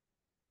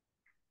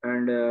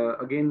 And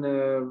again,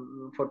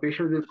 for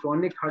patients with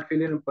chronic heart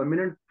failure and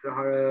permanent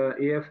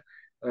AF,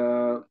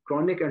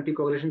 chronic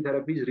anticoagulation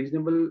therapy is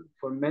reasonable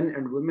for men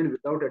and women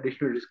without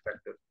additional risk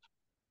factors.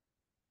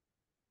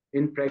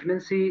 In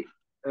pregnancy,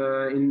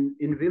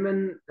 in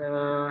women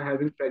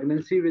having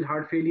pregnancy with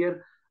heart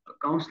failure,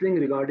 counseling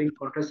regarding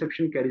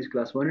contraception carries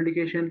class 1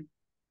 indication.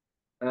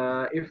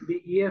 If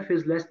the EF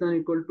is less than or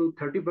equal to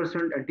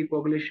 30%,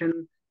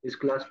 anticoagulation is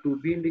class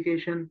 2B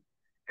indication.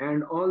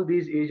 And all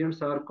these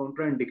agents are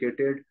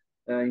contraindicated,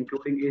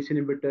 including ACE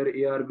inhibitor,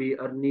 ARB,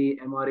 ERNI,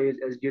 MRAs,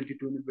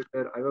 SGLT2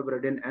 inhibitor,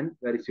 ivabradine, and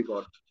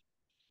varisigor.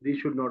 These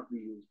should not be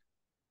used.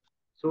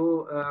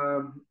 So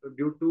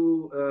due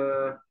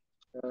to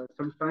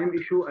some time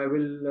issue, I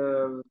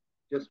will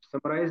just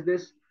summarize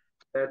this,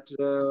 that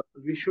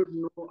we should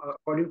know,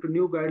 according to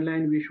new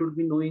guideline, we should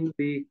be knowing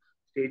the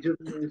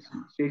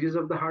stages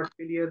of the heart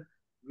failure.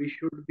 We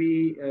should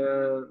be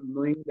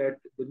knowing that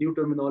the new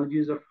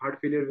terminologies of heart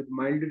failure with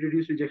mildly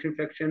reduced ejection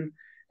fraction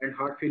and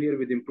heart failure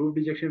with improved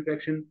ejection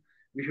fraction.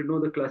 We should know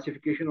the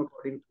classification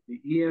according to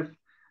the EF.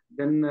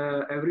 Then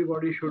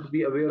everybody should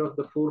be aware of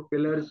the 4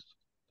 pillars,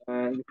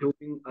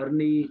 including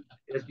ERNI,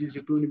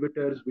 SGLT2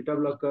 inhibitors, beta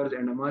blockers,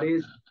 and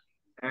MRAs.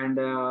 And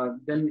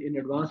then in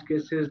advanced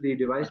cases, the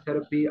device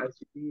therapy,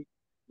 ICP,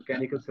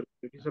 mechanical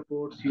circulatory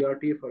support,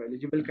 CRT for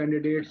eligible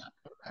candidates.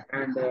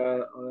 And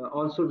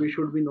also we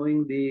should be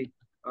knowing the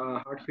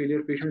heart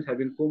failure patients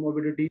having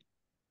comorbidity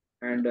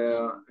and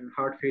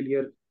heart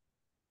failure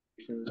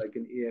patients like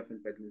in AF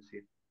and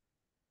pregnancy.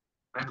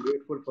 I'm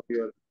grateful for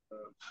your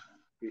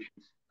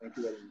patience. Thank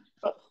you very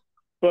much.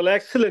 Well,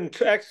 excellent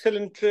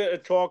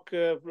talk,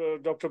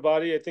 Dr.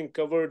 Bari. I think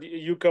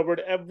you covered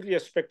every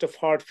aspect of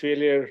heart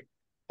failure.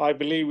 I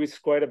believe it's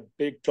quite a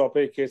big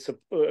topic. It's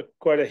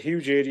quite a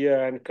huge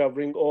area, and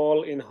covering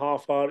all in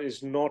half hour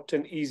is not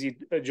an easy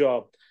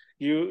job.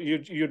 You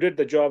did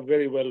the job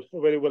very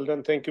well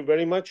done. Thank you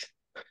very much.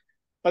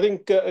 I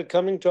think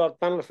coming to our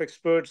panel of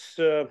experts,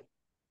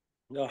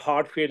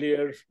 heart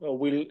failure,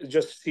 we'll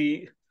just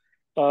see,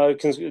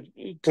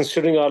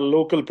 considering our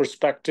local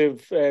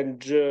perspective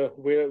and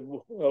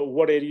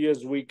what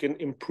areas we can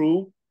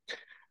improve,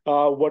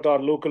 what our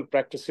local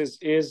practices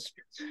is.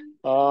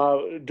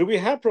 Do we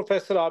have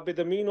Professor Abid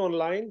Amin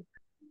online?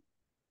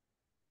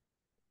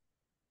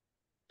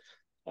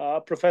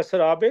 Professor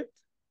Abid?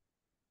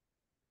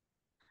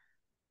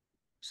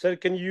 Sir,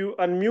 can you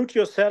unmute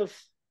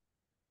yourself?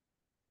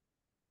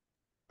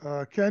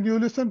 Can you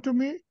listen to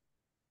me?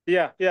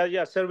 Yeah,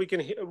 sir, we can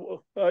hear.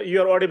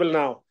 You're audible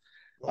now.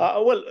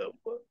 Well,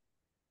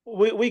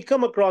 we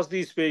come across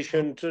these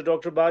patients.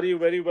 Dr. Bari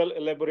very well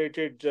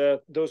elaborated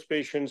those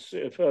patients,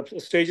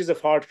 stages of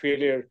heart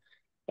failure.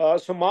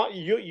 So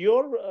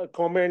your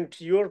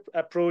comment, your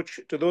approach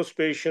to those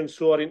patients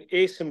who are in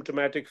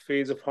asymptomatic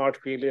phase of heart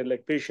failure,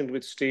 like patient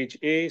with stage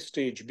A,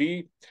 stage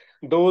B,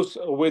 those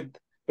with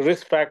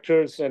risk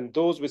factors and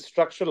those with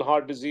structural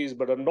heart disease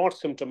but are not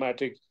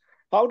symptomatic,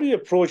 how do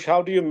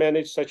you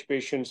manage such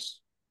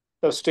patients,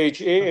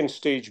 stage A and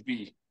stage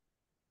B?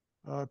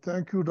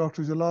 Thank you,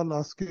 Dr. Jalal,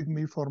 asking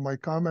me for my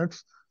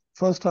comments.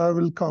 First, I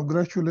will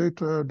congratulate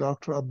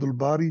Dr. Abdul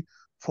Bari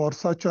for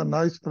such a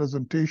nice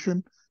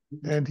presentation.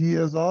 And he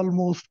has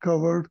almost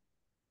covered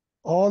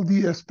all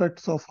the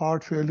aspects of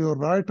heart failure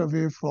right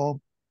away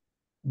from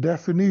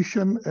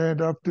definition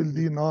and up till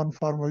the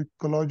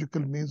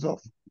non-pharmacological means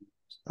of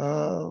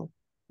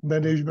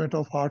management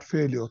of heart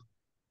failure.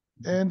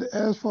 And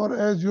as far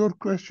as your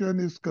question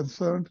is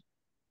concerned,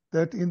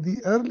 that in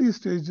the early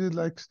stages,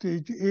 like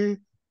stage A,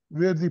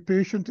 where the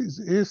patient is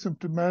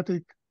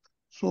asymptomatic,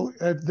 so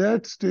at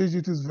that stage,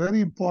 it is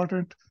very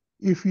important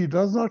if he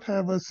does not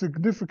have a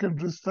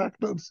significant risk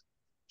factors,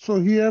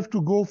 so he have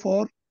to go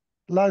for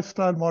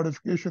lifestyle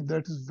modification.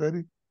 That is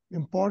very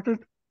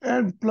important.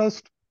 And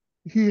plus,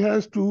 he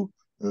has to,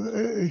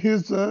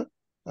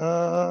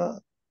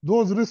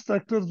 those risk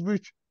factors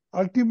which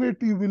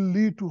ultimately will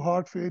lead to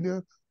heart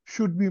failure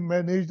should be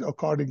managed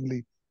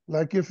accordingly.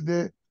 Like if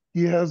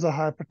he has a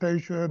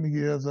hypertension,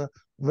 he has a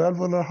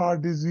valvular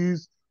heart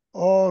disease,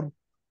 or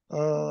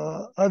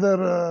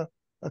other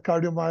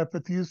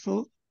cardiomyopathies,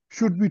 so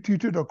should be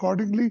treated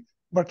accordingly.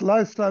 But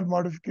lifestyle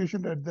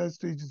modification at that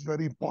stage is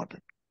very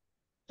important.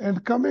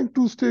 And coming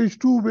to stage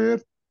 2, where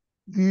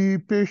the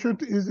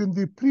patient is in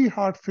the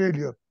pre-heart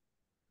failure,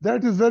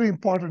 that is very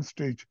important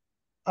stage.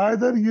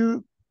 Either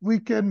we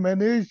can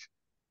manage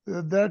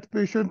that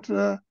patient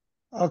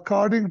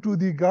according to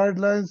the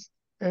guidelines,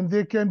 and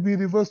they can be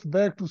reversed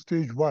back to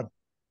stage 1.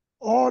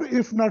 or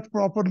if not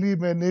properly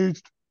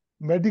managed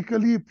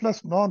medically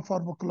plus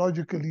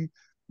non-pharmacologically,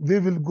 they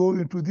will go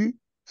into the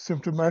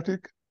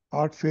symptomatic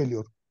heart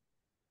failure.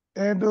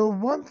 And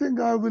one thing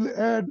I will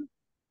add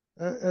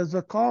as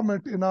a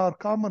comment in our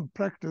common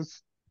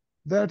practice,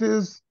 that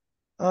is,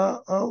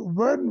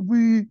 when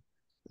we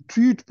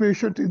treat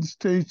patient in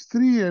stage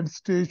 3 and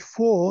stage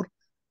 4,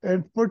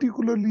 and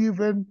particularly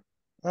when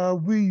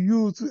we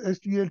use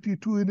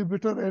SGLT2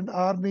 inhibitor and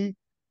ARNI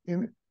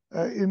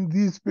in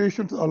these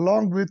patients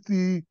along with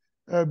the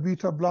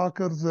beta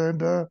blockers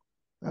and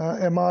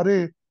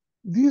MRA,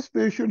 these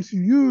patients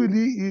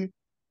usually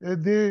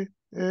they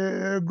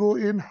go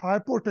in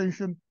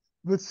hypotension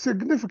with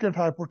significant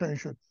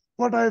hypotension.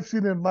 What I have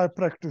seen in my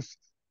practice,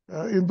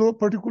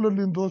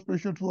 particularly in those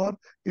patients who are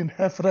in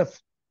HFrEF.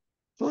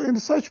 So in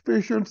such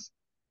patients,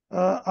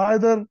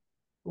 either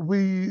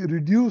we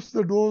reduce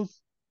the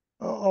dose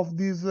of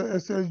these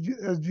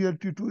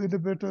SGLT2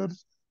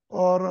 inhibitors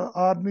or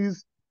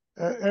ARNIs,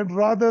 and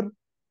rather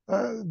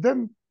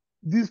then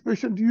these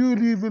patients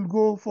usually will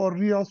go for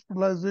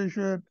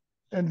rehospitalization,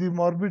 and the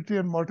morbidity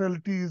and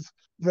mortality is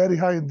very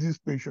high in these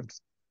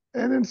patients.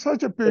 And in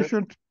such a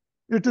patient,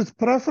 it is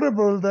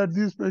preferable that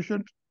these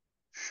patients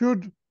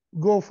should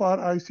go for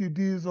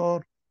ICDs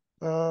or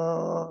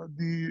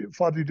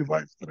for the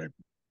device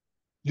therapy.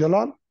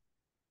 Jalal?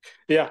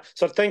 Yeah,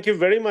 so thank you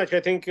very much. I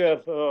think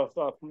your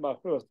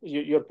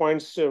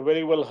points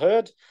very well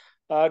heard.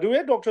 Do we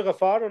have Dr.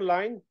 Ghaffar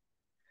online?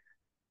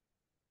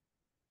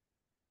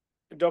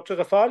 Dr.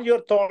 Ghaffar, your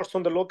thoughts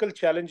on the local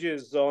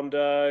challenges, on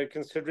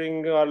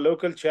considering our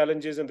local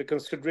challenges and the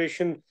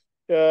consideration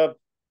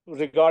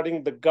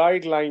regarding the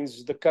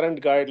guidelines, the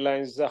current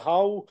guidelines,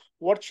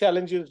 what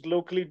challenges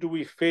locally do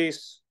we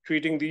face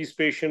treating these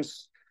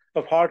patients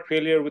of heart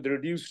failure with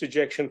reduced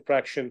ejection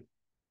fraction?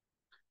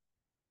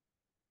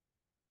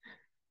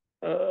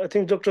 I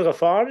think Dr.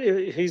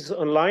 Ghaffar, he's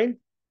online.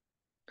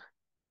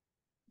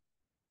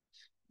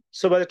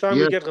 So by the time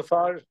we get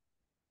Ghaffar,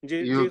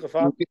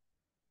 Ghaffar.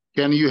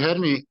 Can you hear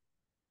me?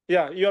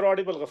 Yeah, you're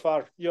audible,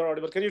 Ghaffar. You're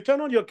audible. Can you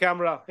turn on your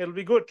camera? It'll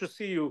be good to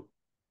see you.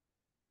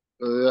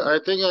 I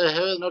think I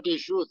have not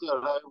issues.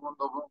 I'm on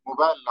the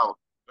mobile now,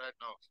 right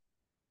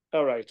now.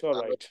 All right, all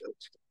right.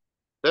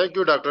 Thank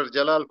you, Dr.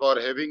 Jalal, for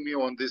having me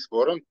on this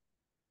forum.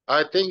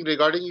 I think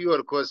regarding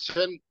your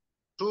question,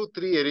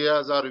 2-3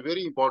 areas are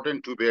very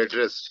important to be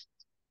addressed.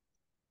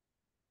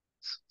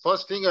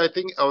 First thing, I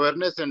think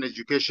awareness and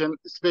education,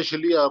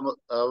 especially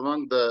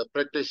among the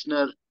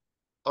practitioners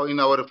in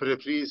our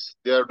peripheries,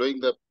 they are doing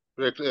the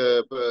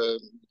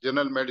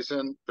general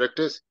medicine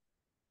practice.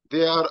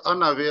 They are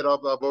unaware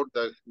about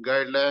the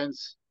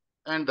guidelines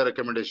and the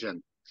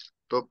recommendation.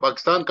 So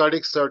Pakistan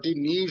Cardiac Society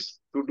needs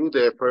to do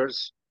the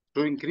efforts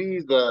to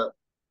increase the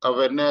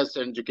awareness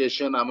and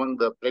education among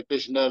the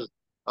practitioners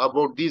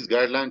about these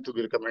guidelines to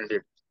be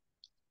recommended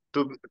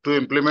to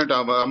implement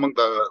among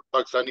the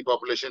Pakistani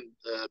population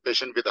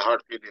patient with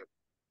heart failure.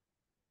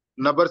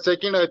 Number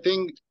second, I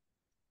think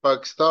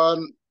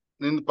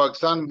in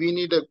Pakistan, we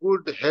need a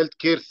good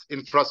healthcare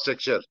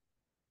infrastructure.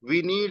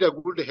 We need a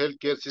good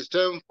healthcare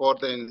system for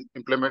the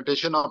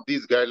implementation of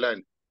these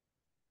guidelines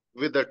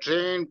with the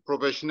trained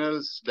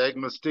professionals,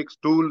 diagnostics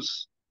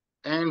tools,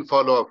 and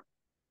follow-up.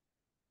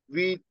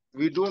 We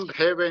don't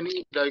have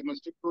any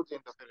diagnostic tools in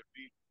the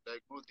therapy to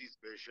diagnose these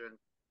patients.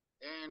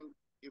 And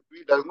if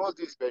we diagnose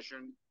these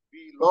patients,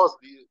 we lost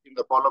in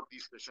the follow-up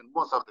these patients,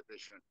 most of the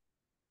patients.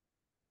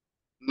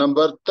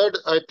 Number third,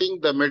 I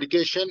think the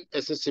medication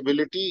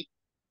accessibility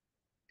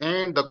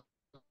and the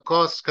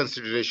cost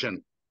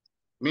consideration.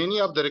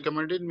 Many of the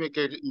recommended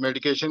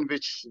medication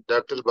which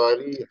Dr.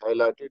 Bari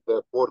highlighted,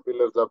 the 4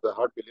 pillars of the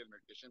heart failure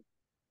medication,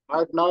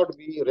 might not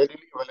be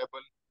readily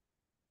available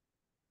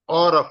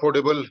or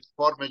affordable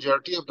for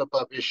majority of the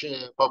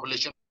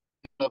population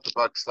of the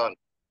Pakistan.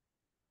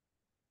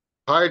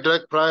 High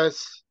drug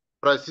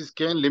prices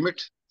can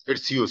limit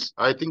its use.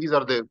 I think these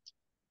are the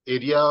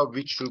area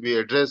which should be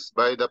addressed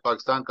by the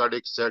Pakistan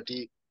Cardiac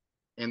Society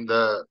in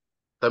the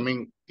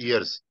coming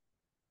years.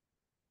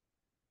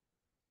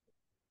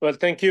 Well,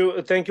 thank you,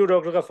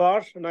 Dr.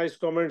 Ghaffar. Nice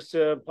comments.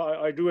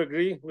 I do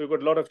agree. We've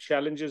got a lot of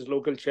challenges,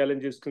 local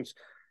challenges,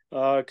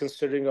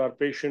 considering our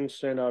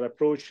patients and our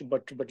approach.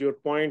 But your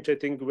point, I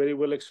think, very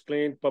well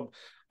explained.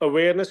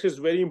 Awareness is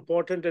very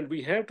important, and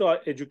we have to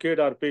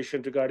educate our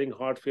patient regarding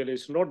heart failure.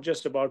 It's not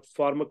just about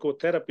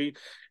pharmacotherapy;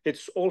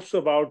 it's also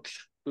about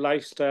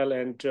lifestyle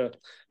and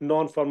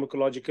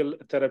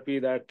non-pharmacological therapy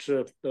that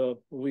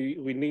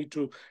we need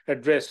to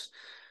address.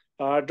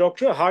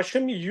 Dr.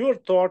 Hashim, your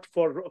thought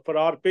for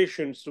our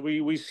patients.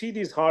 We see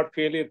these heart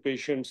failure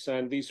patients,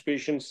 and these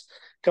patients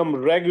come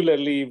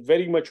regularly,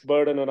 very much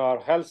burden on our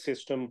health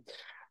system.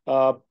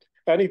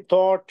 Any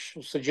thought,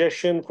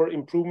 suggestion for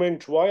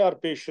improvement? Why are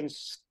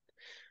patients,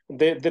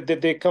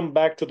 they come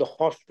back to the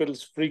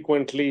hospitals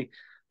frequently?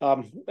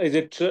 Is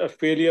it a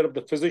failure of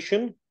the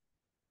physician?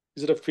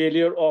 Is it a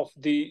failure of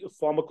the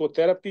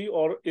pharmacotherapy,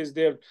 or is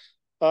there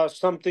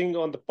something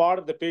on the part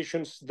of the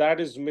patients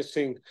that is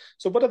missing?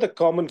 So what are the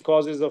common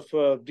causes of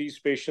these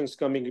patients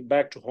coming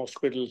back to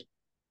hospital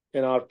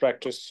in our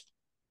practice?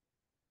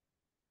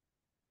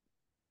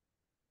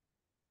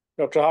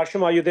 Dr.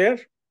 Hashim, are you there?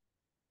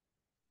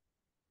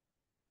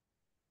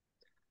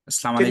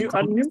 Assalamu Can you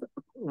alaikum. unmute?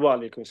 Wa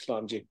alaikum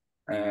assalam, ji.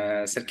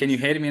 Sir, can you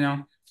hear me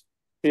now?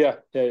 Yeah,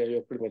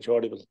 you're pretty much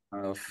audible.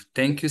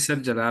 Thank you, Sir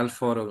Jalal,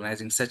 for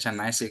organizing such a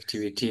nice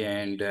activity,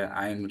 and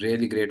I'm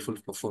really grateful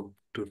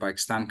to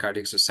Pakistan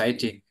Cardiac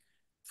Society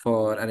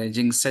for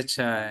arranging such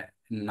a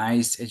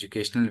nice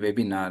educational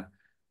webinar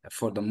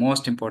for the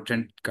most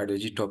important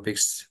cardiology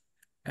topics,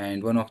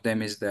 and one of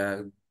them is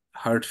the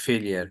heart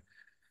failure.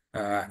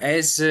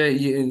 As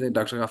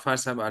Dr. Ghaffar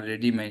Sahab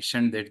already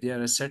mentioned, that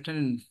there are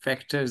certain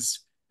factors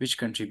which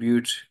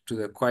contribute to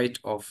the quite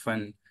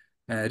often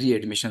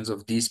readmissions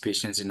of these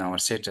patients in our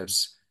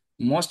setups.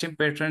 Most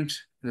important,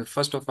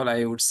 first of all,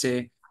 I would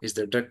say, is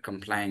the drug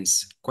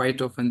compliance.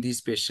 Quite often these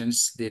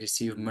patients, they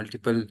receive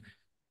multiple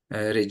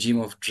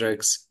regime of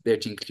drugs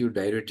that include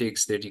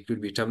diuretics, that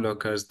include beta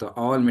blockers,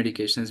 all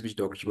medications which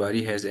Dr.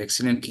 Bari has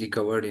excellently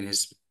covered in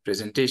his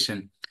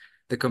presentation.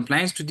 The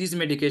compliance to these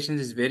medications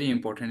is very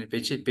important.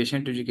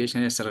 Patient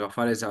education, as Sir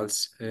Ghaffar has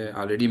also,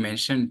 already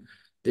mentioned,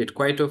 that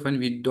quite often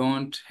we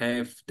don't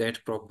have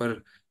that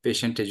proper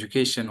patient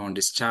education on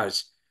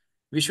discharge.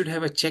 We should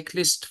have a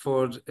checklist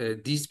for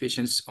these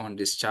patients on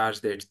discharge,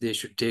 that they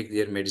should take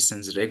their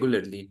medicines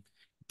regularly.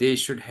 They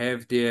should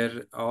have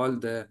all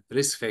the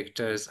risk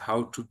factors,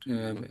 how to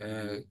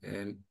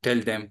tell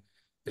them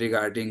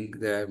regarding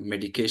the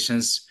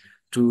medications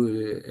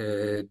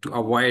to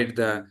avoid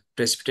the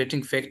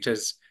precipitating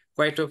factors.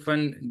 Quite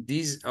often,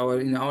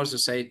 in our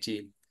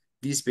society,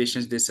 these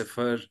patients, they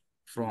suffer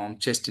from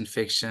chest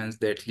infections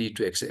that lead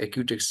to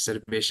acute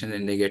exacerbation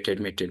and they get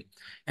admitted.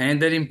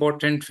 Another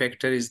important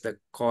factor is the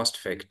cost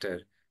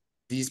factor.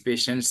 These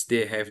patients,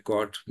 they have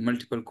got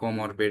multiple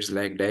comorbidities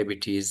like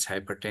diabetes,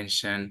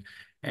 hypertension,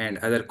 and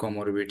other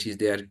comorbidities.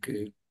 They are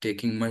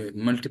taking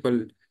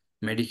multiple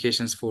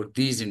medications for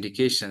these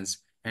indications,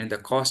 and the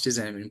cost is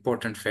an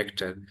important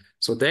factor.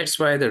 So that's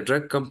why the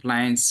drug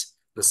compliance,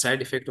 the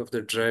side effect of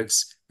the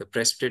drugs, the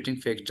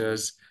precipitating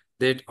factors,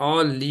 that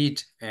all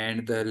lead,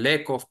 and the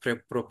lack of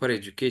proper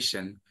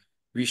education.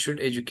 We should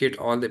educate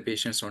all the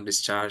patients on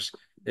discharge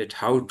that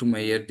how to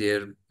measure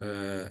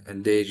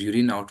their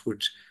urine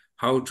output,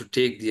 how to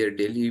take their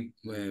daily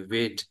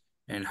weight,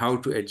 and how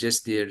to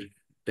adjust their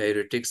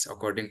diuretics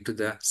according to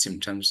the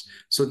symptoms.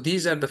 So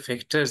these are the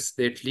factors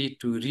that lead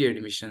to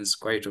readmissions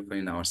quite often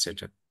in our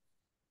setup.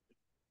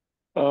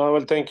 Well,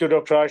 thank you,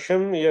 Dr.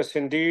 Hashim. Yes,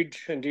 indeed,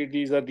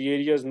 these are the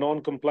areas: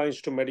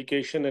 non-compliance to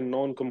medication and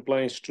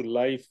non-compliance to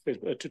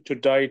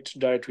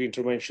dietary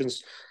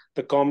interventions.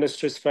 The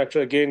commonest risk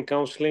factor, again,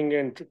 counseling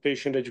and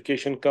patient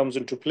education comes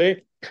into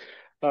play.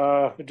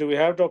 Do we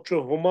have Dr.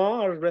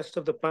 Huma or rest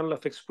of the panel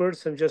of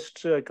experts?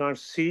 I can't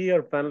see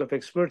our panel of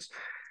experts.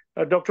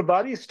 Dr.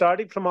 Bari,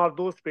 starting from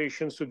those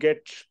patients who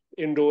get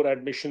indoor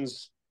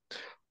admissions,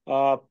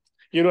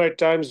 at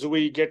times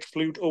we get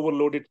fluid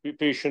overloaded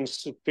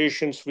patients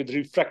with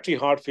refractory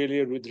heart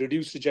failure, with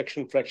reduced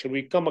ejection fraction.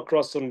 We come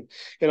across them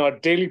in our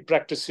daily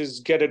practices,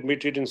 get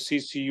admitted in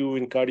CCU,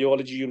 in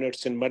cardiology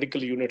units, in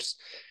medical units.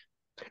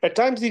 At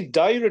times, the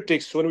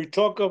diuretics, when we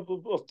talk of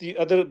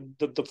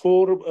the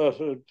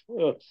four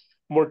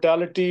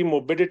mortality,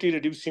 morbidity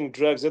reducing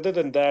drugs, other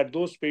than that,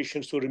 those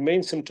patients who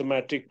remain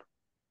symptomatic,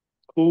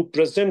 who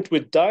present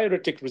with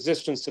diuretic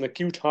resistance in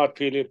acute heart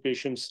failure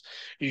patients,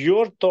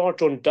 your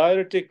thought on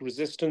diuretic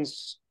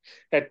resistance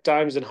at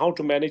times and how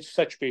to manage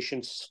such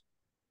patients?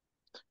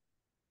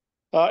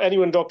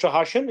 Anyone, Dr.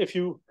 Hashim, if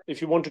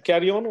you want to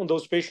carry on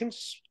those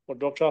patients, or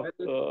Dr.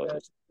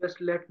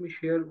 Just let me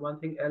share one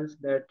thing else,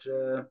 that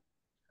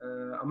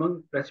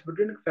among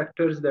precipitating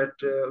factors, that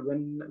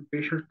when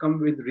patients come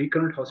with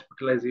recurrent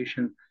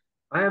hospitalization,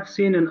 I have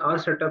seen in our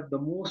setup the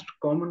most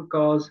common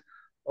cause,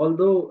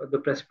 although the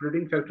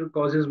precipitating factor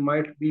causes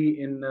might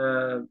be in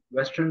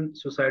Western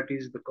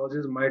societies, the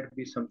causes might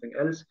be something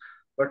else.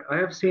 But I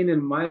have seen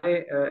in my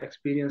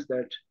experience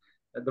that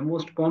the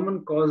most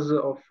common cause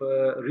of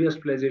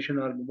rehospitalization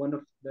one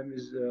of them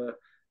is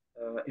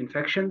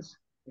infections.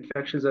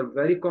 Infections are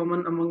very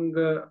common among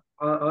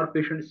our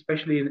patients,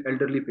 especially in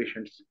elderly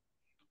patients.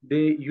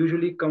 They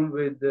usually come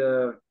with,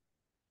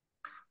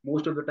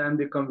 most of the time,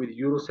 they come with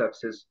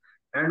urosepsis.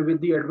 And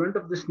with the advent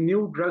of this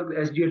new drug,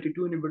 SGLT2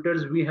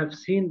 inhibitors, we have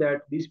seen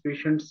that these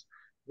patients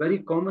very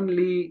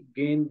commonly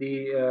gain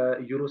the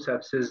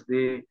urosepsis.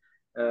 They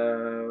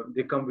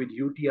come with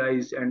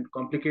UTIs and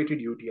complicated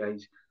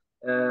UTIs.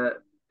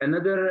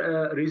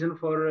 Another reason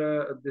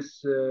for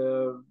this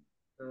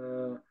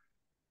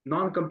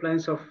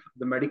non-compliance of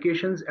the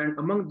medications, and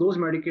among those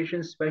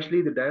medications,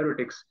 especially the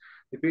diuretics,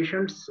 the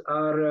patients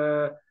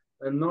are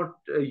not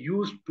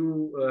used to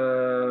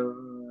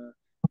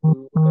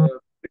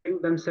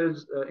bring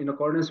themselves in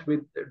accordance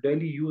with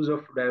daily use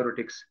of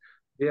diuretics.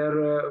 They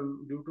are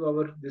due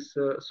to this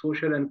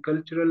social and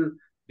cultural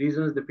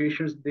reasons. The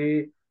patients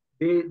they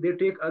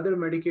take other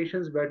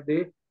medications, but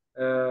they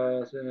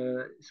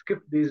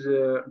skip these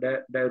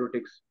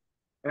diuretics.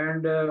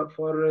 And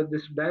for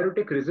this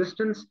diuretic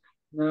resistance,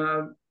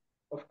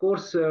 of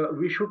course,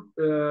 we should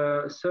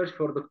search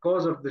for the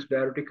cause of this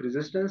diuretic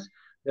resistance.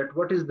 that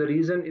what is the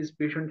reason. Is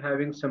patient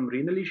having some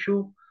renal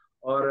issue,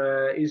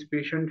 or is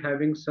patient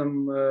having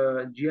some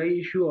GI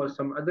issue or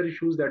some other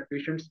issues that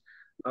patients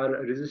are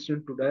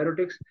resistant to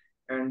diuretics?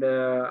 And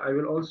I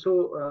will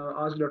also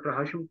ask Dr.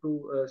 Hashim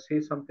to say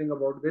something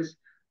about this.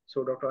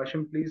 So Dr.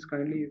 Hashim, please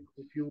kindly,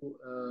 if you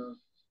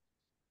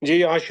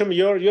Ji, Hashim,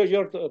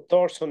 your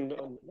thoughts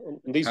on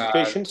these Uh,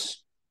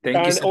 patients, Thank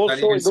you, and Sir Khalid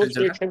also and in Sir those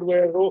Jalal. patients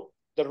where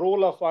the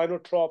role of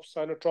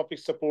inotropic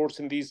supports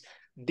in these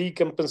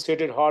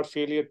decompensated heart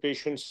failure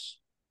patients.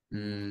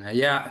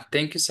 Yeah,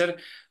 thank you, sir.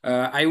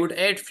 I would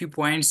add few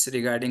points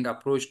regarding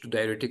approach to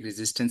diuretic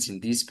resistance in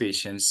these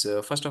patients.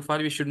 First of all,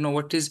 we should know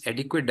what is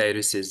adequate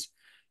diuresis.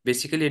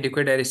 Basically,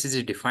 adequate diuresis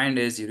is defined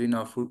as urine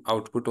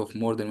output of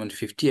more than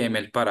 150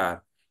 ml per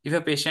hour. If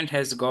a patient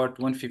has got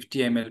 150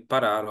 ml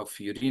per hour of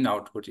urine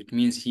output, it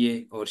means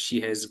he or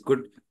she has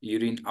good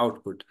urine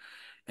output.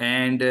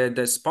 And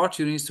the spot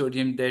urine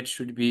sodium that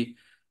should be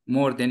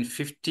more than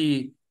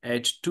 50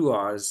 at 2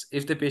 hours.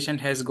 If the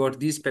patient has got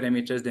these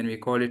parameters, then we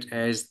call it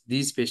as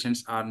these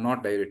patients are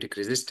not diuretic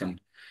resistant.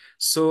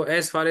 So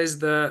as far as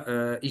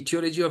the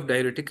etiology of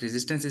diuretic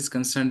resistance is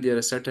concerned, there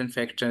are certain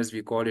factors.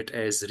 We call it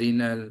as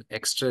renal,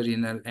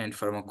 extrarenal, and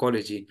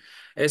pharmacology.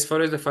 As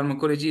far as the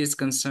pharmacology is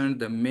concerned,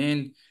 the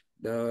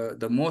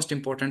most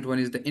important one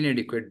is the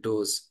inadequate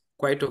dose.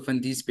 Quite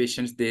often these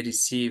patients, they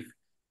receive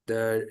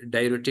the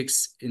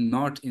diuretics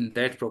not in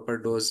that proper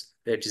dose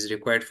that is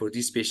required for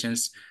these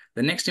patients.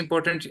 The next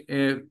important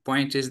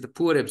point is the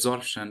poor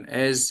absorption.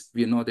 As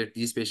we know that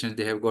these patients,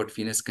 they have got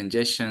venous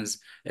congestions.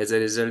 As a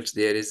result,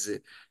 there is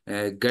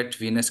gut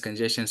venous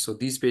congestion. So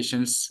these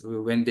patients,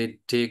 when they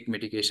take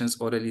medications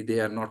orally, they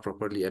are not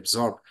properly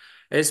absorbed.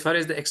 As far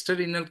as the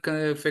extrarenal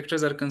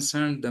factors are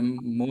concerned, the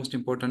most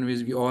important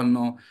is, we all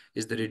know,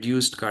 is the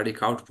reduced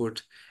cardiac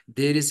output.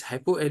 There is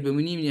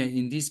hypoalbuminemia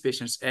in these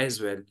patients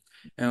as well.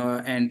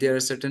 And there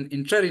are certain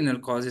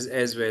intrarenal causes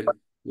as well,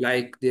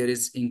 like there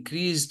is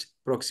increased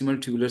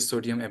proximal tubular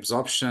sodium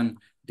absorption.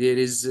 There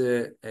is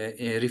a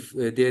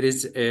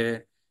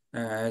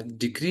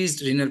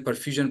decreased renal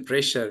perfusion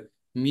pressure.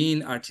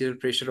 Mean arterial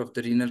pressure of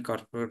the renal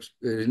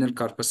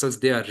corpuscles,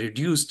 they are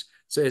reduced.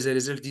 So as a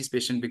result, these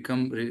patients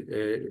become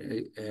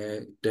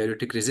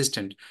diuretic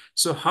resistant.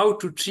 So how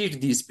to treat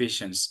these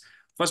patients?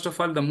 First of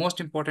all, the most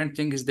important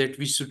thing is that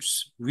we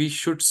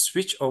should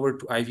switch over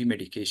to IV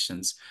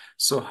medications.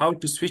 So how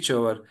to switch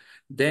over?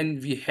 Then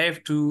we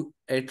have to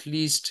at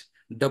least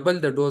double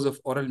the dose of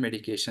oral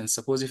medication.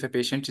 Suppose if a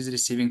patient is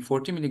receiving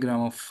 40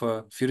 milligram of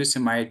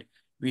furosemide,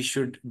 we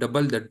should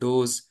double the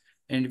dose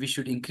and we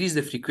should increase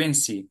the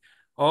frequency.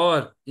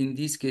 Or in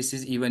these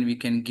cases, even we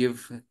can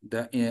give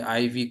the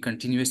IV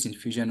continuous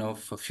infusion of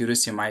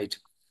furosemide.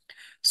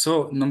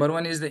 So number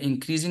one is the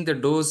increasing the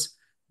dose.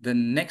 The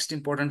next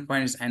important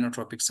point is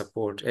inotropic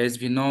support. As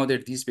we know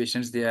that these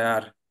patients, they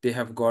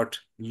have got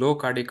low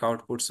cardiac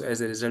output. So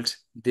as a result,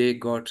 they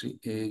got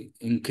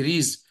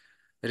increased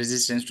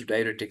resistance to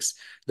diuretics.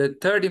 The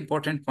third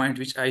important point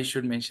which I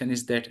should mention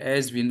is that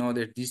as we know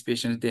that these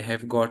patients, they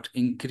have got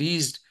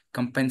increased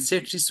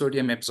compensatory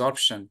sodium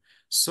absorption.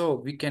 So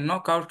we can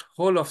knock out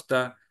whole of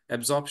the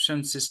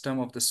absorption system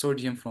of the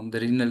sodium from the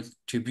renal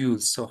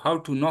tubules. So how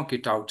to knock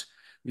it out?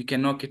 We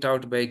can knock it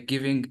out by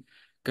giving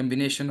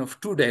combination of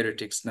two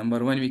diuretics.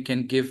 Number one, we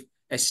can give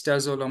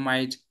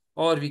acetazolamide,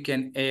 or we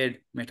can add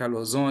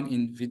metalozone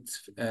in with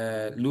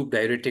loop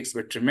diuretics.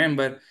 But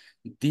remember,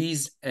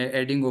 these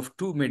adding of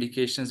two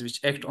medications which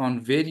act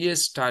on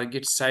various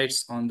target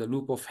sites on the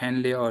loop of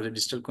Henle or the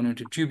distal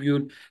convoluted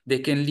tubule, they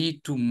can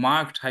lead to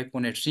marked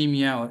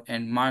hyponatremia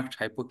and marked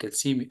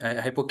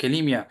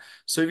hypokalemia.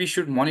 So we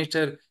should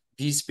monitor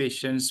these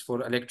patients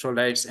for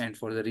electrolytes and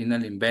for the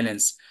renal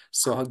imbalance.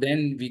 So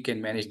then we can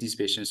manage these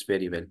patients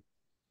very well.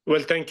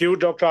 Well, thank you,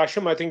 Dr.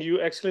 Asham. I think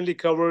you excellently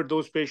covered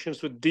those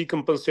patients with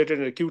decompensated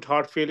and acute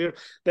heart failure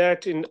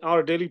that in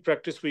our daily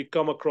practice we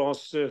come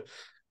across.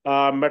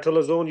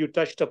 Metalazone, you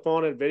touched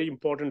upon a very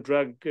important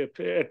drug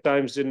at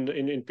times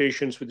in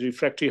patients with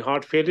refractory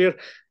heart failure.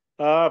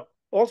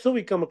 Also,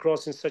 we come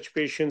across in such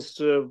patients,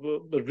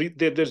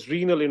 there's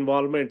renal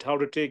involvement, how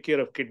to take care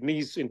of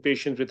kidneys in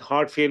patients with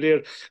heart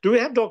failure. Do we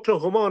have Dr.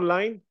 Huma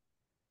online?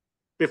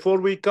 Before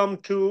we come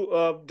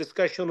to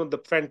discussion on the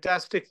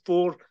fantastic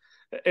 4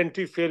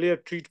 anti-failure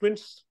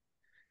treatments,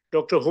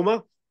 Dr.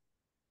 Huma?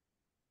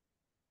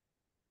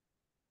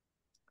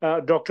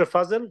 Dr.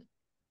 Fazal?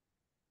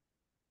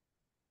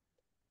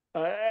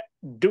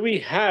 Do we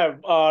have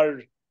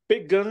our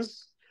big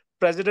guns,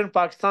 President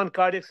Pakistan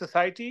Cardiac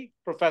Society,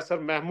 Professor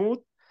Mahmood?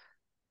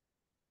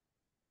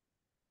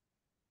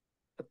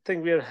 I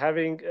think we are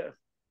having...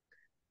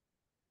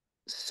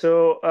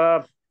 Dr.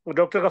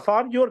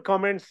 Ghaffar, your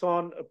comments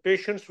on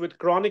patients with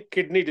chronic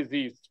kidney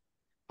disease.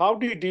 How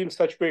do you deal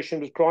such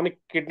patients with chronic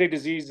kidney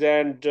disease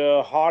and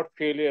heart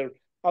failure?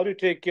 How do you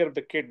take care of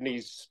the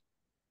kidneys?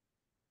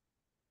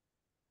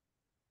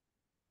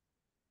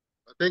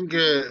 I think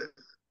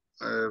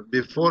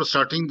before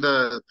starting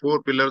the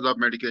 4 pillars of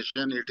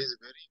medication, it is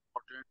very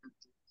important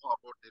to know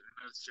about the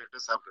renal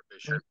status of the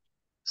patient,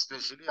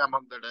 especially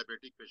among the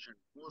diabetic patient.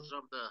 Most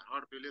of the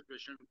heart failure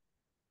patients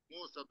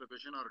most of the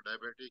patient are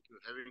diabetic,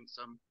 having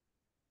some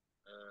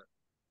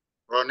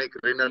chronic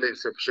renal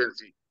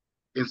insufficiency.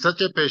 In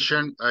such a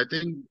patient, I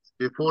think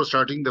before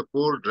starting the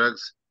four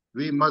drugs,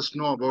 we must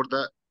know about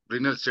the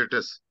renal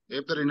status.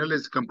 If the renal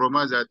is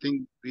compromised, I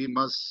think we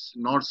must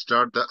not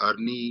start the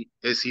ARNI,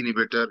 ACE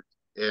inhibitor,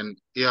 and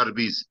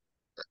ARBs,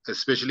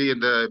 especially in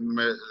the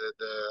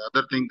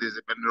other thing, this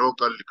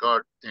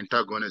mineralocorticoid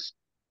antagonist.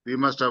 We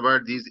must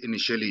avoid these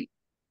initially.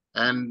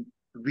 And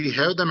we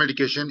have the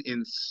medication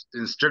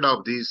instead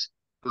of these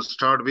to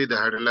start with the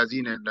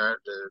hydrolazine and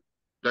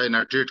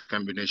dinitrate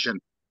combination,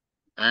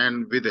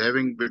 and with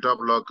having beta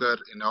blocker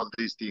and all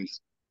these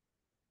things.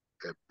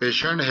 A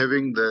patient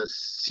having the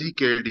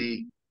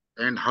CKD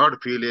and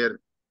heart failure,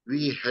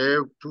 we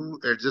have to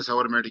adjust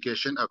our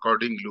medication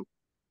accordingly,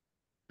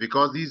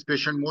 because these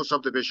patients, most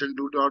of the patients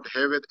do not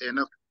have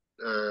enough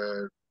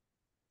uh,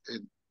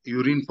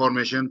 urine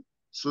formation.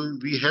 So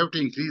we have to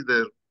increase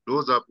the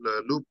dose of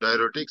loop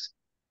diuretics.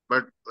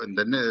 But on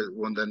the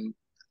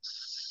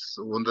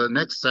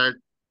next side,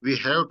 we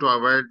have to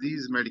avoid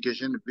these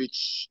medications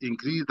which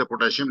increase the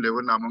potassium level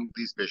among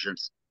these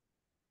patients.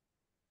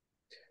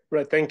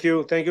 Right. Thank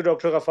you. Thank you,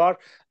 Dr. Ghaffar.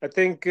 I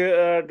think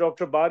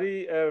Dr.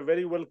 Bari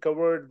very well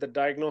covered the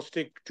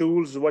diagnostic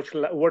tools,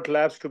 what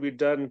labs to be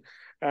done,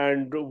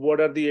 and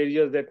what are the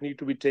areas that need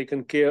to be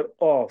taken care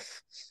of.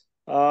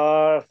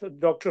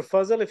 Dr.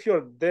 Fazal, if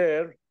you're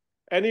there,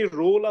 any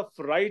role of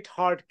right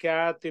heart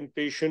cath in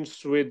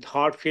patients with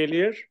heart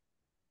failure,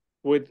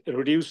 with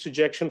reduced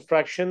ejection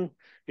fraction?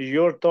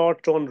 Your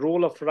thought on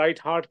role of right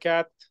heart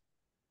cath?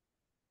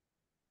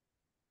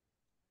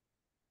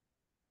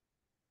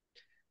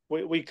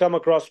 We come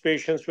across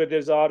patients where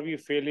there's RV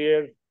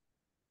failure,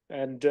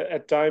 and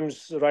at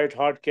times right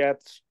heart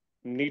caths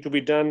need to be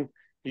done.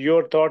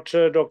 Your thought,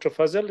 Dr.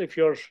 Fazal, if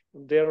you're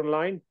there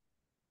online?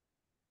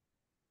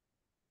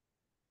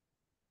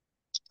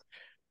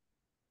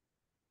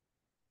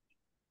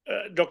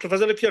 Dr.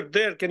 Fazal, if you're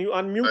there, can you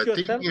unmute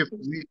yourself?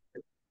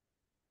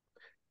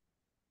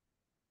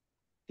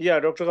 Yeah,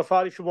 Dr.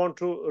 Ghaffar, if you want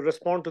to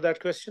respond to that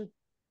question.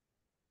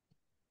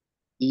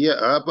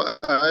 Yeah,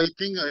 I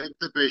think if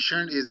the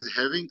patient is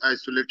having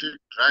isolated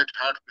right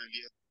heart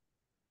failure,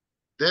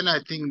 then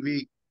I think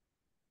we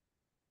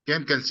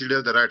can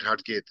consider the right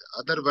heart cath.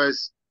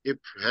 Otherwise, if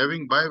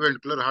having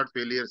biventricular heart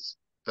failures,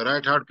 the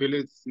right heart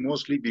failure is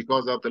mostly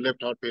because of the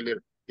left heart failure.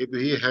 If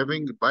he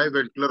having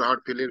biventricular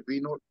heart failure,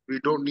 we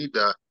don't need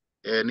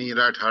any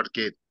right heart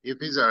cath. If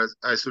he's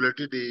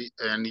isolated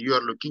and you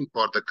are looking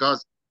for the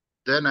cause,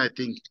 then I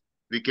think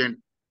we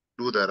can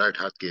do the right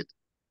heart cath.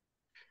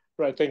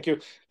 Right, thank you.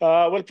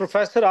 Well,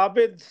 Professor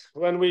Abid,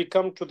 when we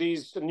come to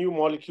these new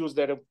molecules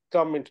that have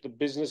come into the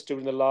business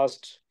during the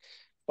last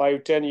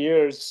 5-10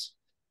 years,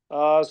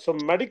 so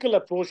medical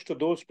approach to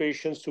those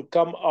patients who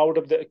come out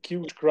of the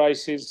acute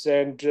crisis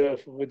and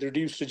with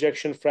reduced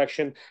ejection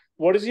fraction,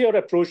 what is your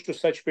approach to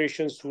such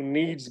patients who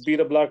needs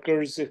beta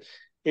blockers,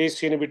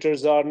 ACE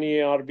inhibitors, ARNI,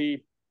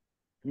 ARB,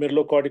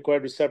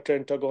 mineralocorticoid receptor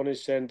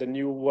antagonists, and the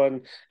new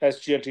one,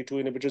 SGLT2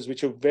 inhibitors,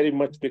 which have very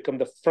much become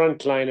the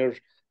frontliner?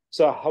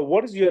 So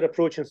what is your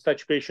approach in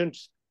such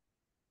patients?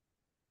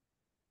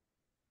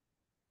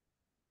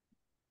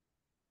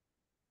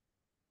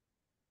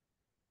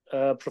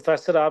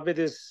 Professor Abid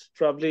is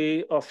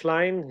probably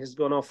offline. He's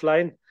gone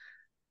offline.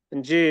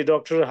 And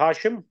Dr.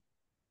 Hashim?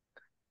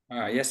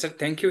 Yes, sir.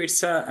 Thank you.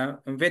 It's a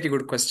very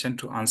good question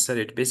to answer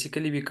it.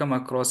 Basically, we come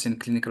across in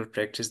clinical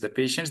practice, the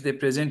patients, they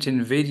present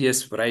in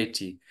various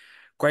variety.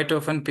 Quite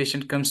often,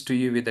 patient comes to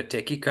you with a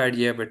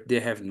tachycardia, but they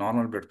have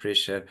normal blood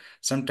pressure.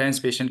 Sometimes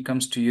patient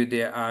comes to you,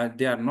 they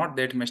are not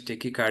that much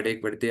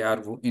tachycardic, but they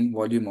are in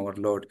volume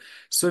overload.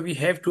 So we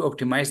have to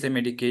optimize the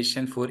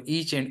medication for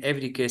each and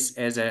every case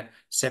as a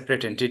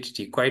separate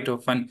entity. Quite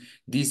often,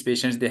 these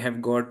patients, they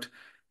have got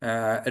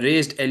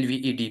raised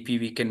LVEDP,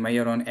 we can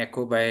measure on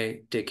echo by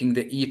taking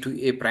the E to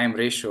A prime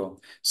ratio.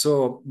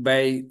 So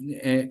by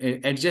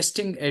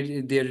adjusting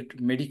their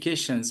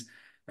medications,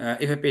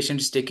 if a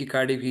patient is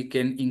tachycardic, we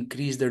can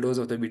increase the dose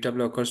of the beta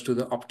blockers to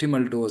the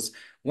optimal dose.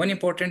 One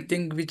important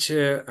thing which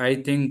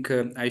I think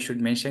I should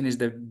mention is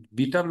the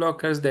beta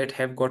blockers that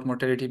have got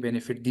mortality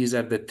benefit. These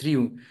are the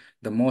three,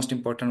 the most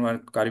important one: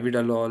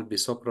 carvedilol,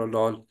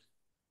 bisoprolol,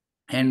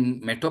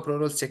 and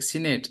metoprolol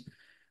succinate.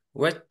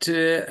 What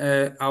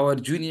our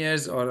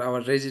juniors or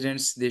our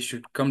residents, they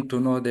should come to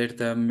know that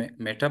the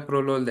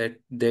metoprolol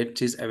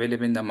that is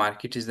available in the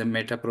market is the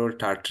metoprolol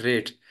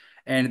tartrate,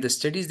 and the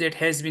studies that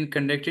has been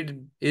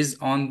conducted is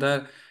on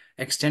the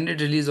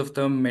extended release of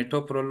the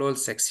metoprolol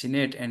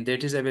succinate, and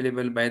that is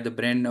available by the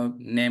brand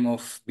name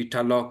of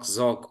Betaloc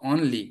Zoc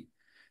only.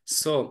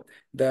 So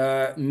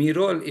the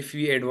Mirol, if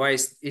we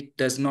advise, it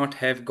does not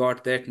have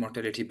got that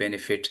mortality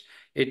benefit.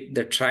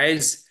 The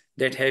trials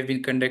that have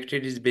been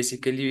conducted is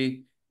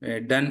basically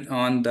done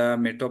on the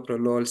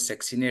metoprolol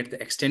succinate,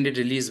 the extended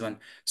release one.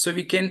 So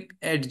we can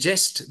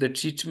adjust the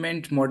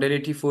treatment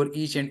modality for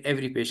each and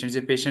every patient.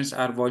 If patients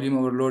are volume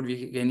overload,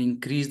 we can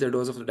increase the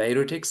dose of the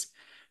diuretics.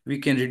 We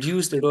can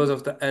reduce the dose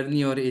of the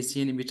ARNI or ACE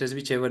inhibitors,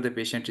 whichever the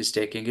patient is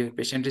taking. If the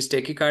patient is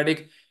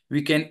tachycardic,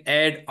 We can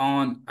add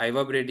on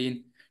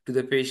ivabradine to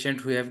the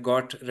patient who have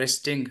got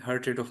resting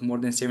heart rate of more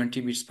than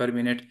 70 beats per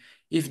minute.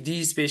 If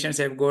these patients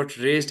have got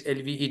raised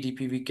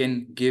LVEDP, we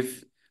can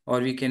give or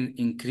we can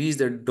increase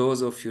the dose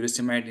of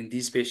furosemide in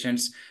these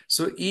patients.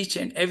 So each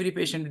and every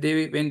patient,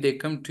 when they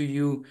come to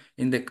you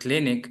in the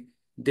clinic,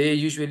 they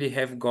usually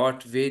have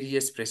got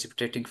various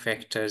precipitating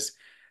factors.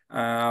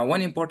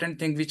 One important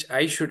thing which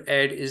I should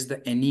add is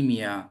the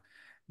anemia.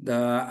 The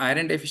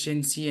iron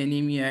deficiency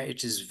anemia,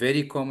 it is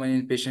very common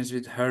in patients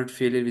with heart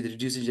failure with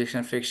reduced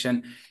ejection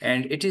fraction,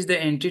 and it is the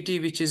entity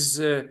which is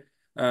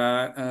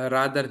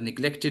rather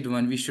neglected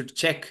one. We should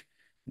check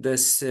the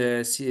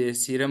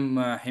serum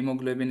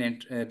hemoglobin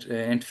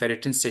and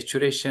ferritin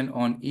saturation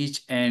on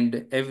each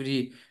and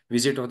every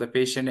visit of the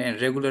patient,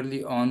 and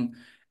regularly on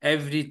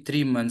every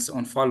 3 months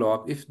on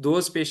follow-up. If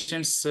those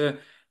patients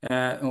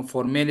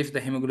for male, if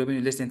the hemoglobin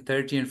is less than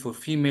 30, and for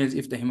females,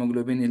 if the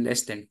hemoglobin is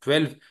less than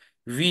 12,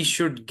 we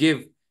should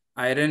give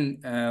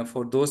iron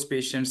for those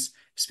patients,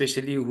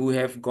 especially who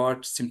have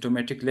got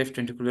symptomatic left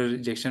ventricular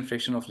ejection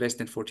fraction of less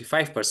than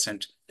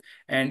 45%.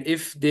 And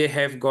if they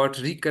have got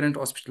recurrent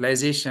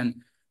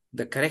hospitalization,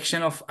 the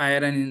correction of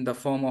iron in the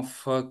form of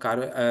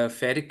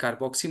ferric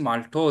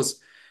carboxymaltose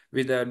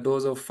with a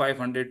dose of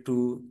 500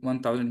 to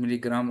 1000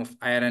 milligram of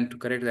iron to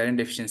correct the iron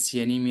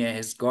deficiency anemia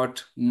has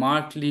got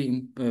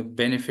markedly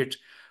benefit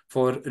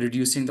for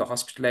reducing the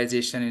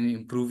hospitalization and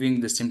improving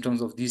the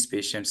symptoms of these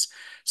patients.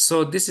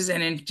 So this is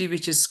an entity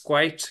which is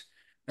quite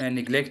a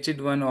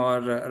neglected one, or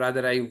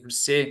rather I would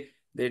say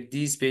that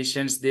these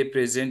patients, they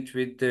present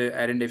with the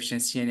iron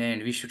deficiency,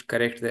 and we should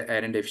correct the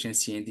iron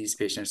deficiency in these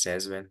patients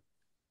as well.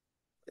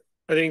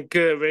 I think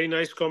very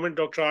nice comment,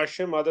 Dr.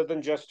 Ashim. Other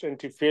than just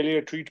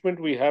anti-failure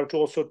treatment, we have to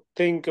also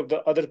think of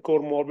the other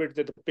comorbid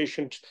that the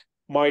patient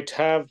might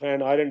have,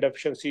 and iron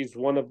deficiency is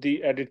one of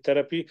the added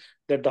therapy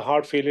that the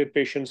heart failure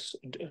patients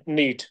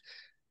need.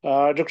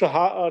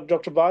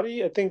 Dr.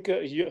 Bari, I think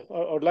I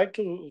would like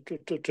to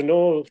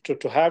know,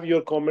 to have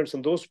your comments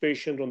on those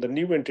patients, on the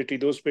new entity,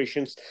 those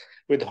patients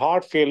with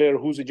heart failure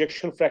whose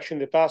ejection fraction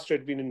in the past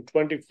had been in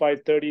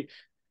 25, 30,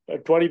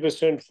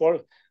 20%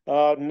 for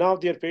now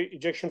their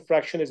ejection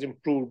fraction is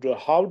improved.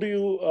 How do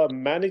you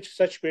manage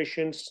such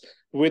patients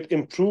with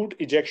improved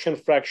ejection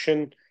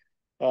fraction?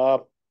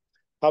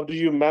 How do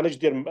you manage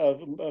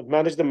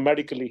them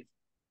medically?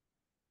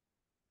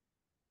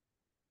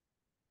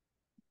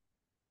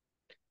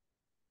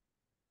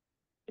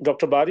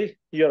 Dr. Bari,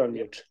 you're on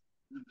mute.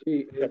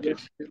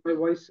 Yes, is my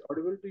voice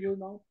audible to you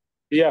now?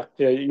 Yeah,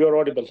 you're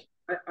audible.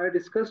 I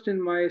discussed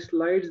in my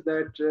slides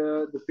that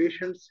the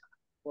patients,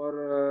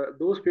 for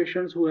those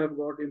patients who have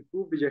got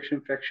improved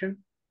ejection fraction,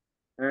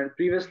 and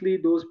previously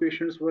those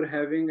patients were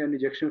having an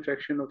ejection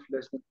fraction of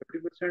less than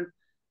 30%,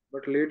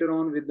 but later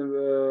on with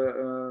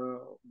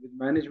with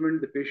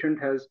management, the patient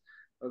has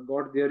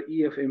got their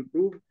EF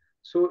improved.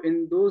 So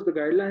in those, the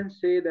guidelines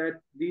say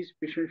that these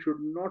patients should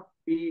not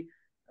be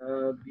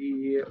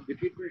the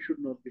treatment should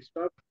not be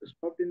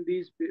stopped in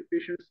these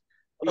patients.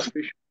 These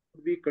patients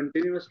should be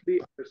continuously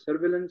under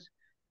surveillance,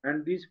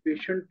 and these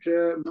patients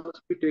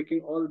must be taking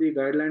all the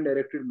guideline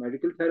directed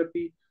medical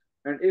therapy.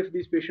 And if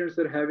these patients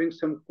are having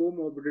some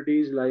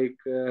comorbidities like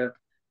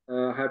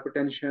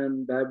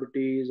hypertension,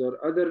 diabetes, or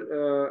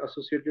other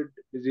associated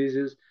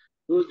diseases,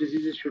 those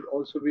diseases should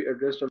also be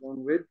addressed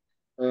along with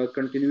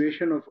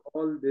continuation of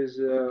all these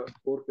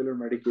 4 pillar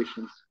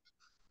medications.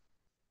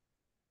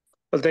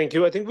 Well, thank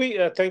you. I think we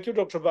thank you,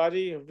 Dr.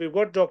 Bari. We've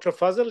got Dr.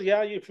 Fazal.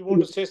 Yeah, if you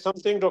want to say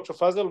something, Dr.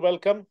 Fazal,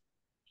 welcome.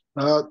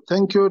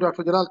 Thank you,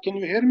 Dr. Jalal. Can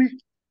you hear me?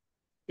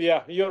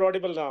 Yeah, you're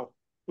audible now.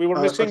 We were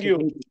missing you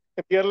in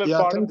the earlier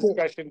part of the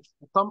discussion.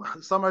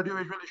 Some audio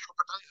visual issue,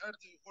 but I heard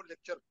the whole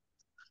lecture.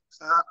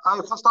 I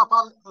first of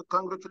all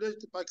congratulate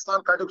the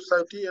Pakistan Cardiac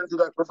Society and the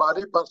Dr.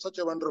 Bari for such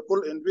a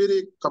wonderful and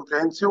very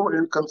comprehensive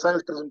and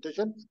concise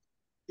presentation.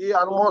 He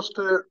almost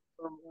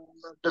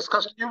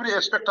discussed every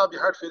aspect of the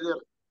heart failure.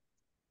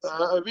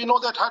 We know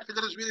that heart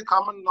failure is very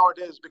common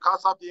nowadays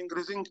because of the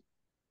increasing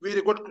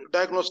very good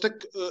diagnostic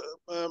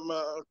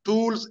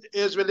tools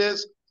as well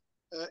as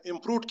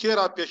improved care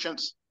of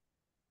patients.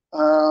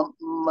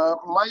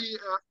 My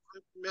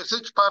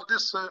message for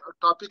this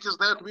topic is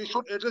that we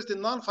should address the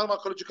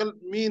non-pharmacological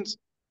means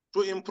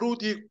to improve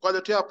the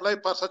quality of life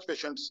for such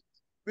patients,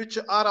 which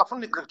are often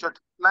neglected,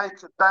 like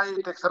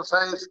diet,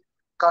 exercise,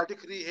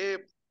 cardiac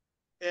rehab,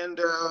 and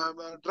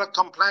drug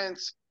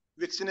compliance,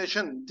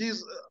 vaccination.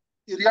 These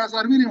areas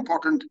are very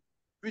important,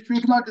 which we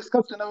do not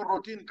discuss in our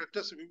routine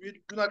practice. We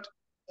do not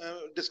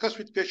discuss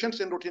with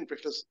patients in routine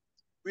practice.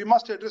 We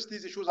must address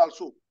these issues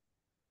also.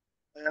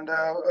 And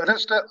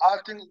rest, all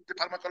things, the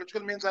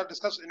pharmacological means are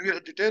discussed in very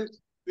detail,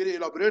 very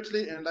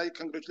elaborately, and I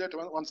congratulate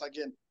once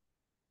again.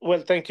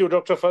 Well, thank you,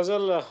 Dr.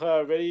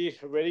 Fazal. Very,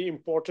 very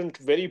important,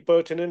 very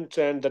pertinent,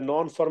 and the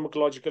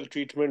non-pharmacological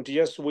treatment.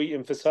 Yes, we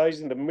emphasize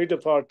in the mid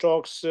of our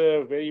talks,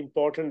 very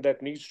important,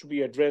 that needs to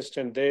be addressed,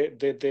 and they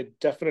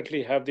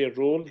definitely have their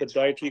role, the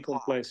dietary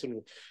compliance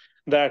and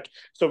that.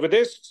 So with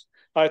this,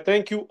 I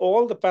thank you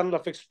all, the panel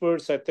of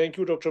experts. I thank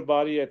you, Dr.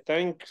 Bari. I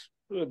thank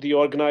the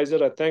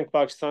organizer. I thank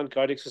Pakistan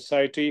Cardiac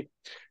Society.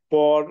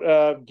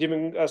 for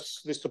giving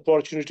us this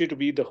opportunity to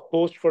be the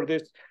host for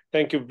this.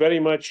 Thank you very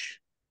much.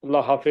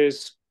 Allah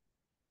Hafiz.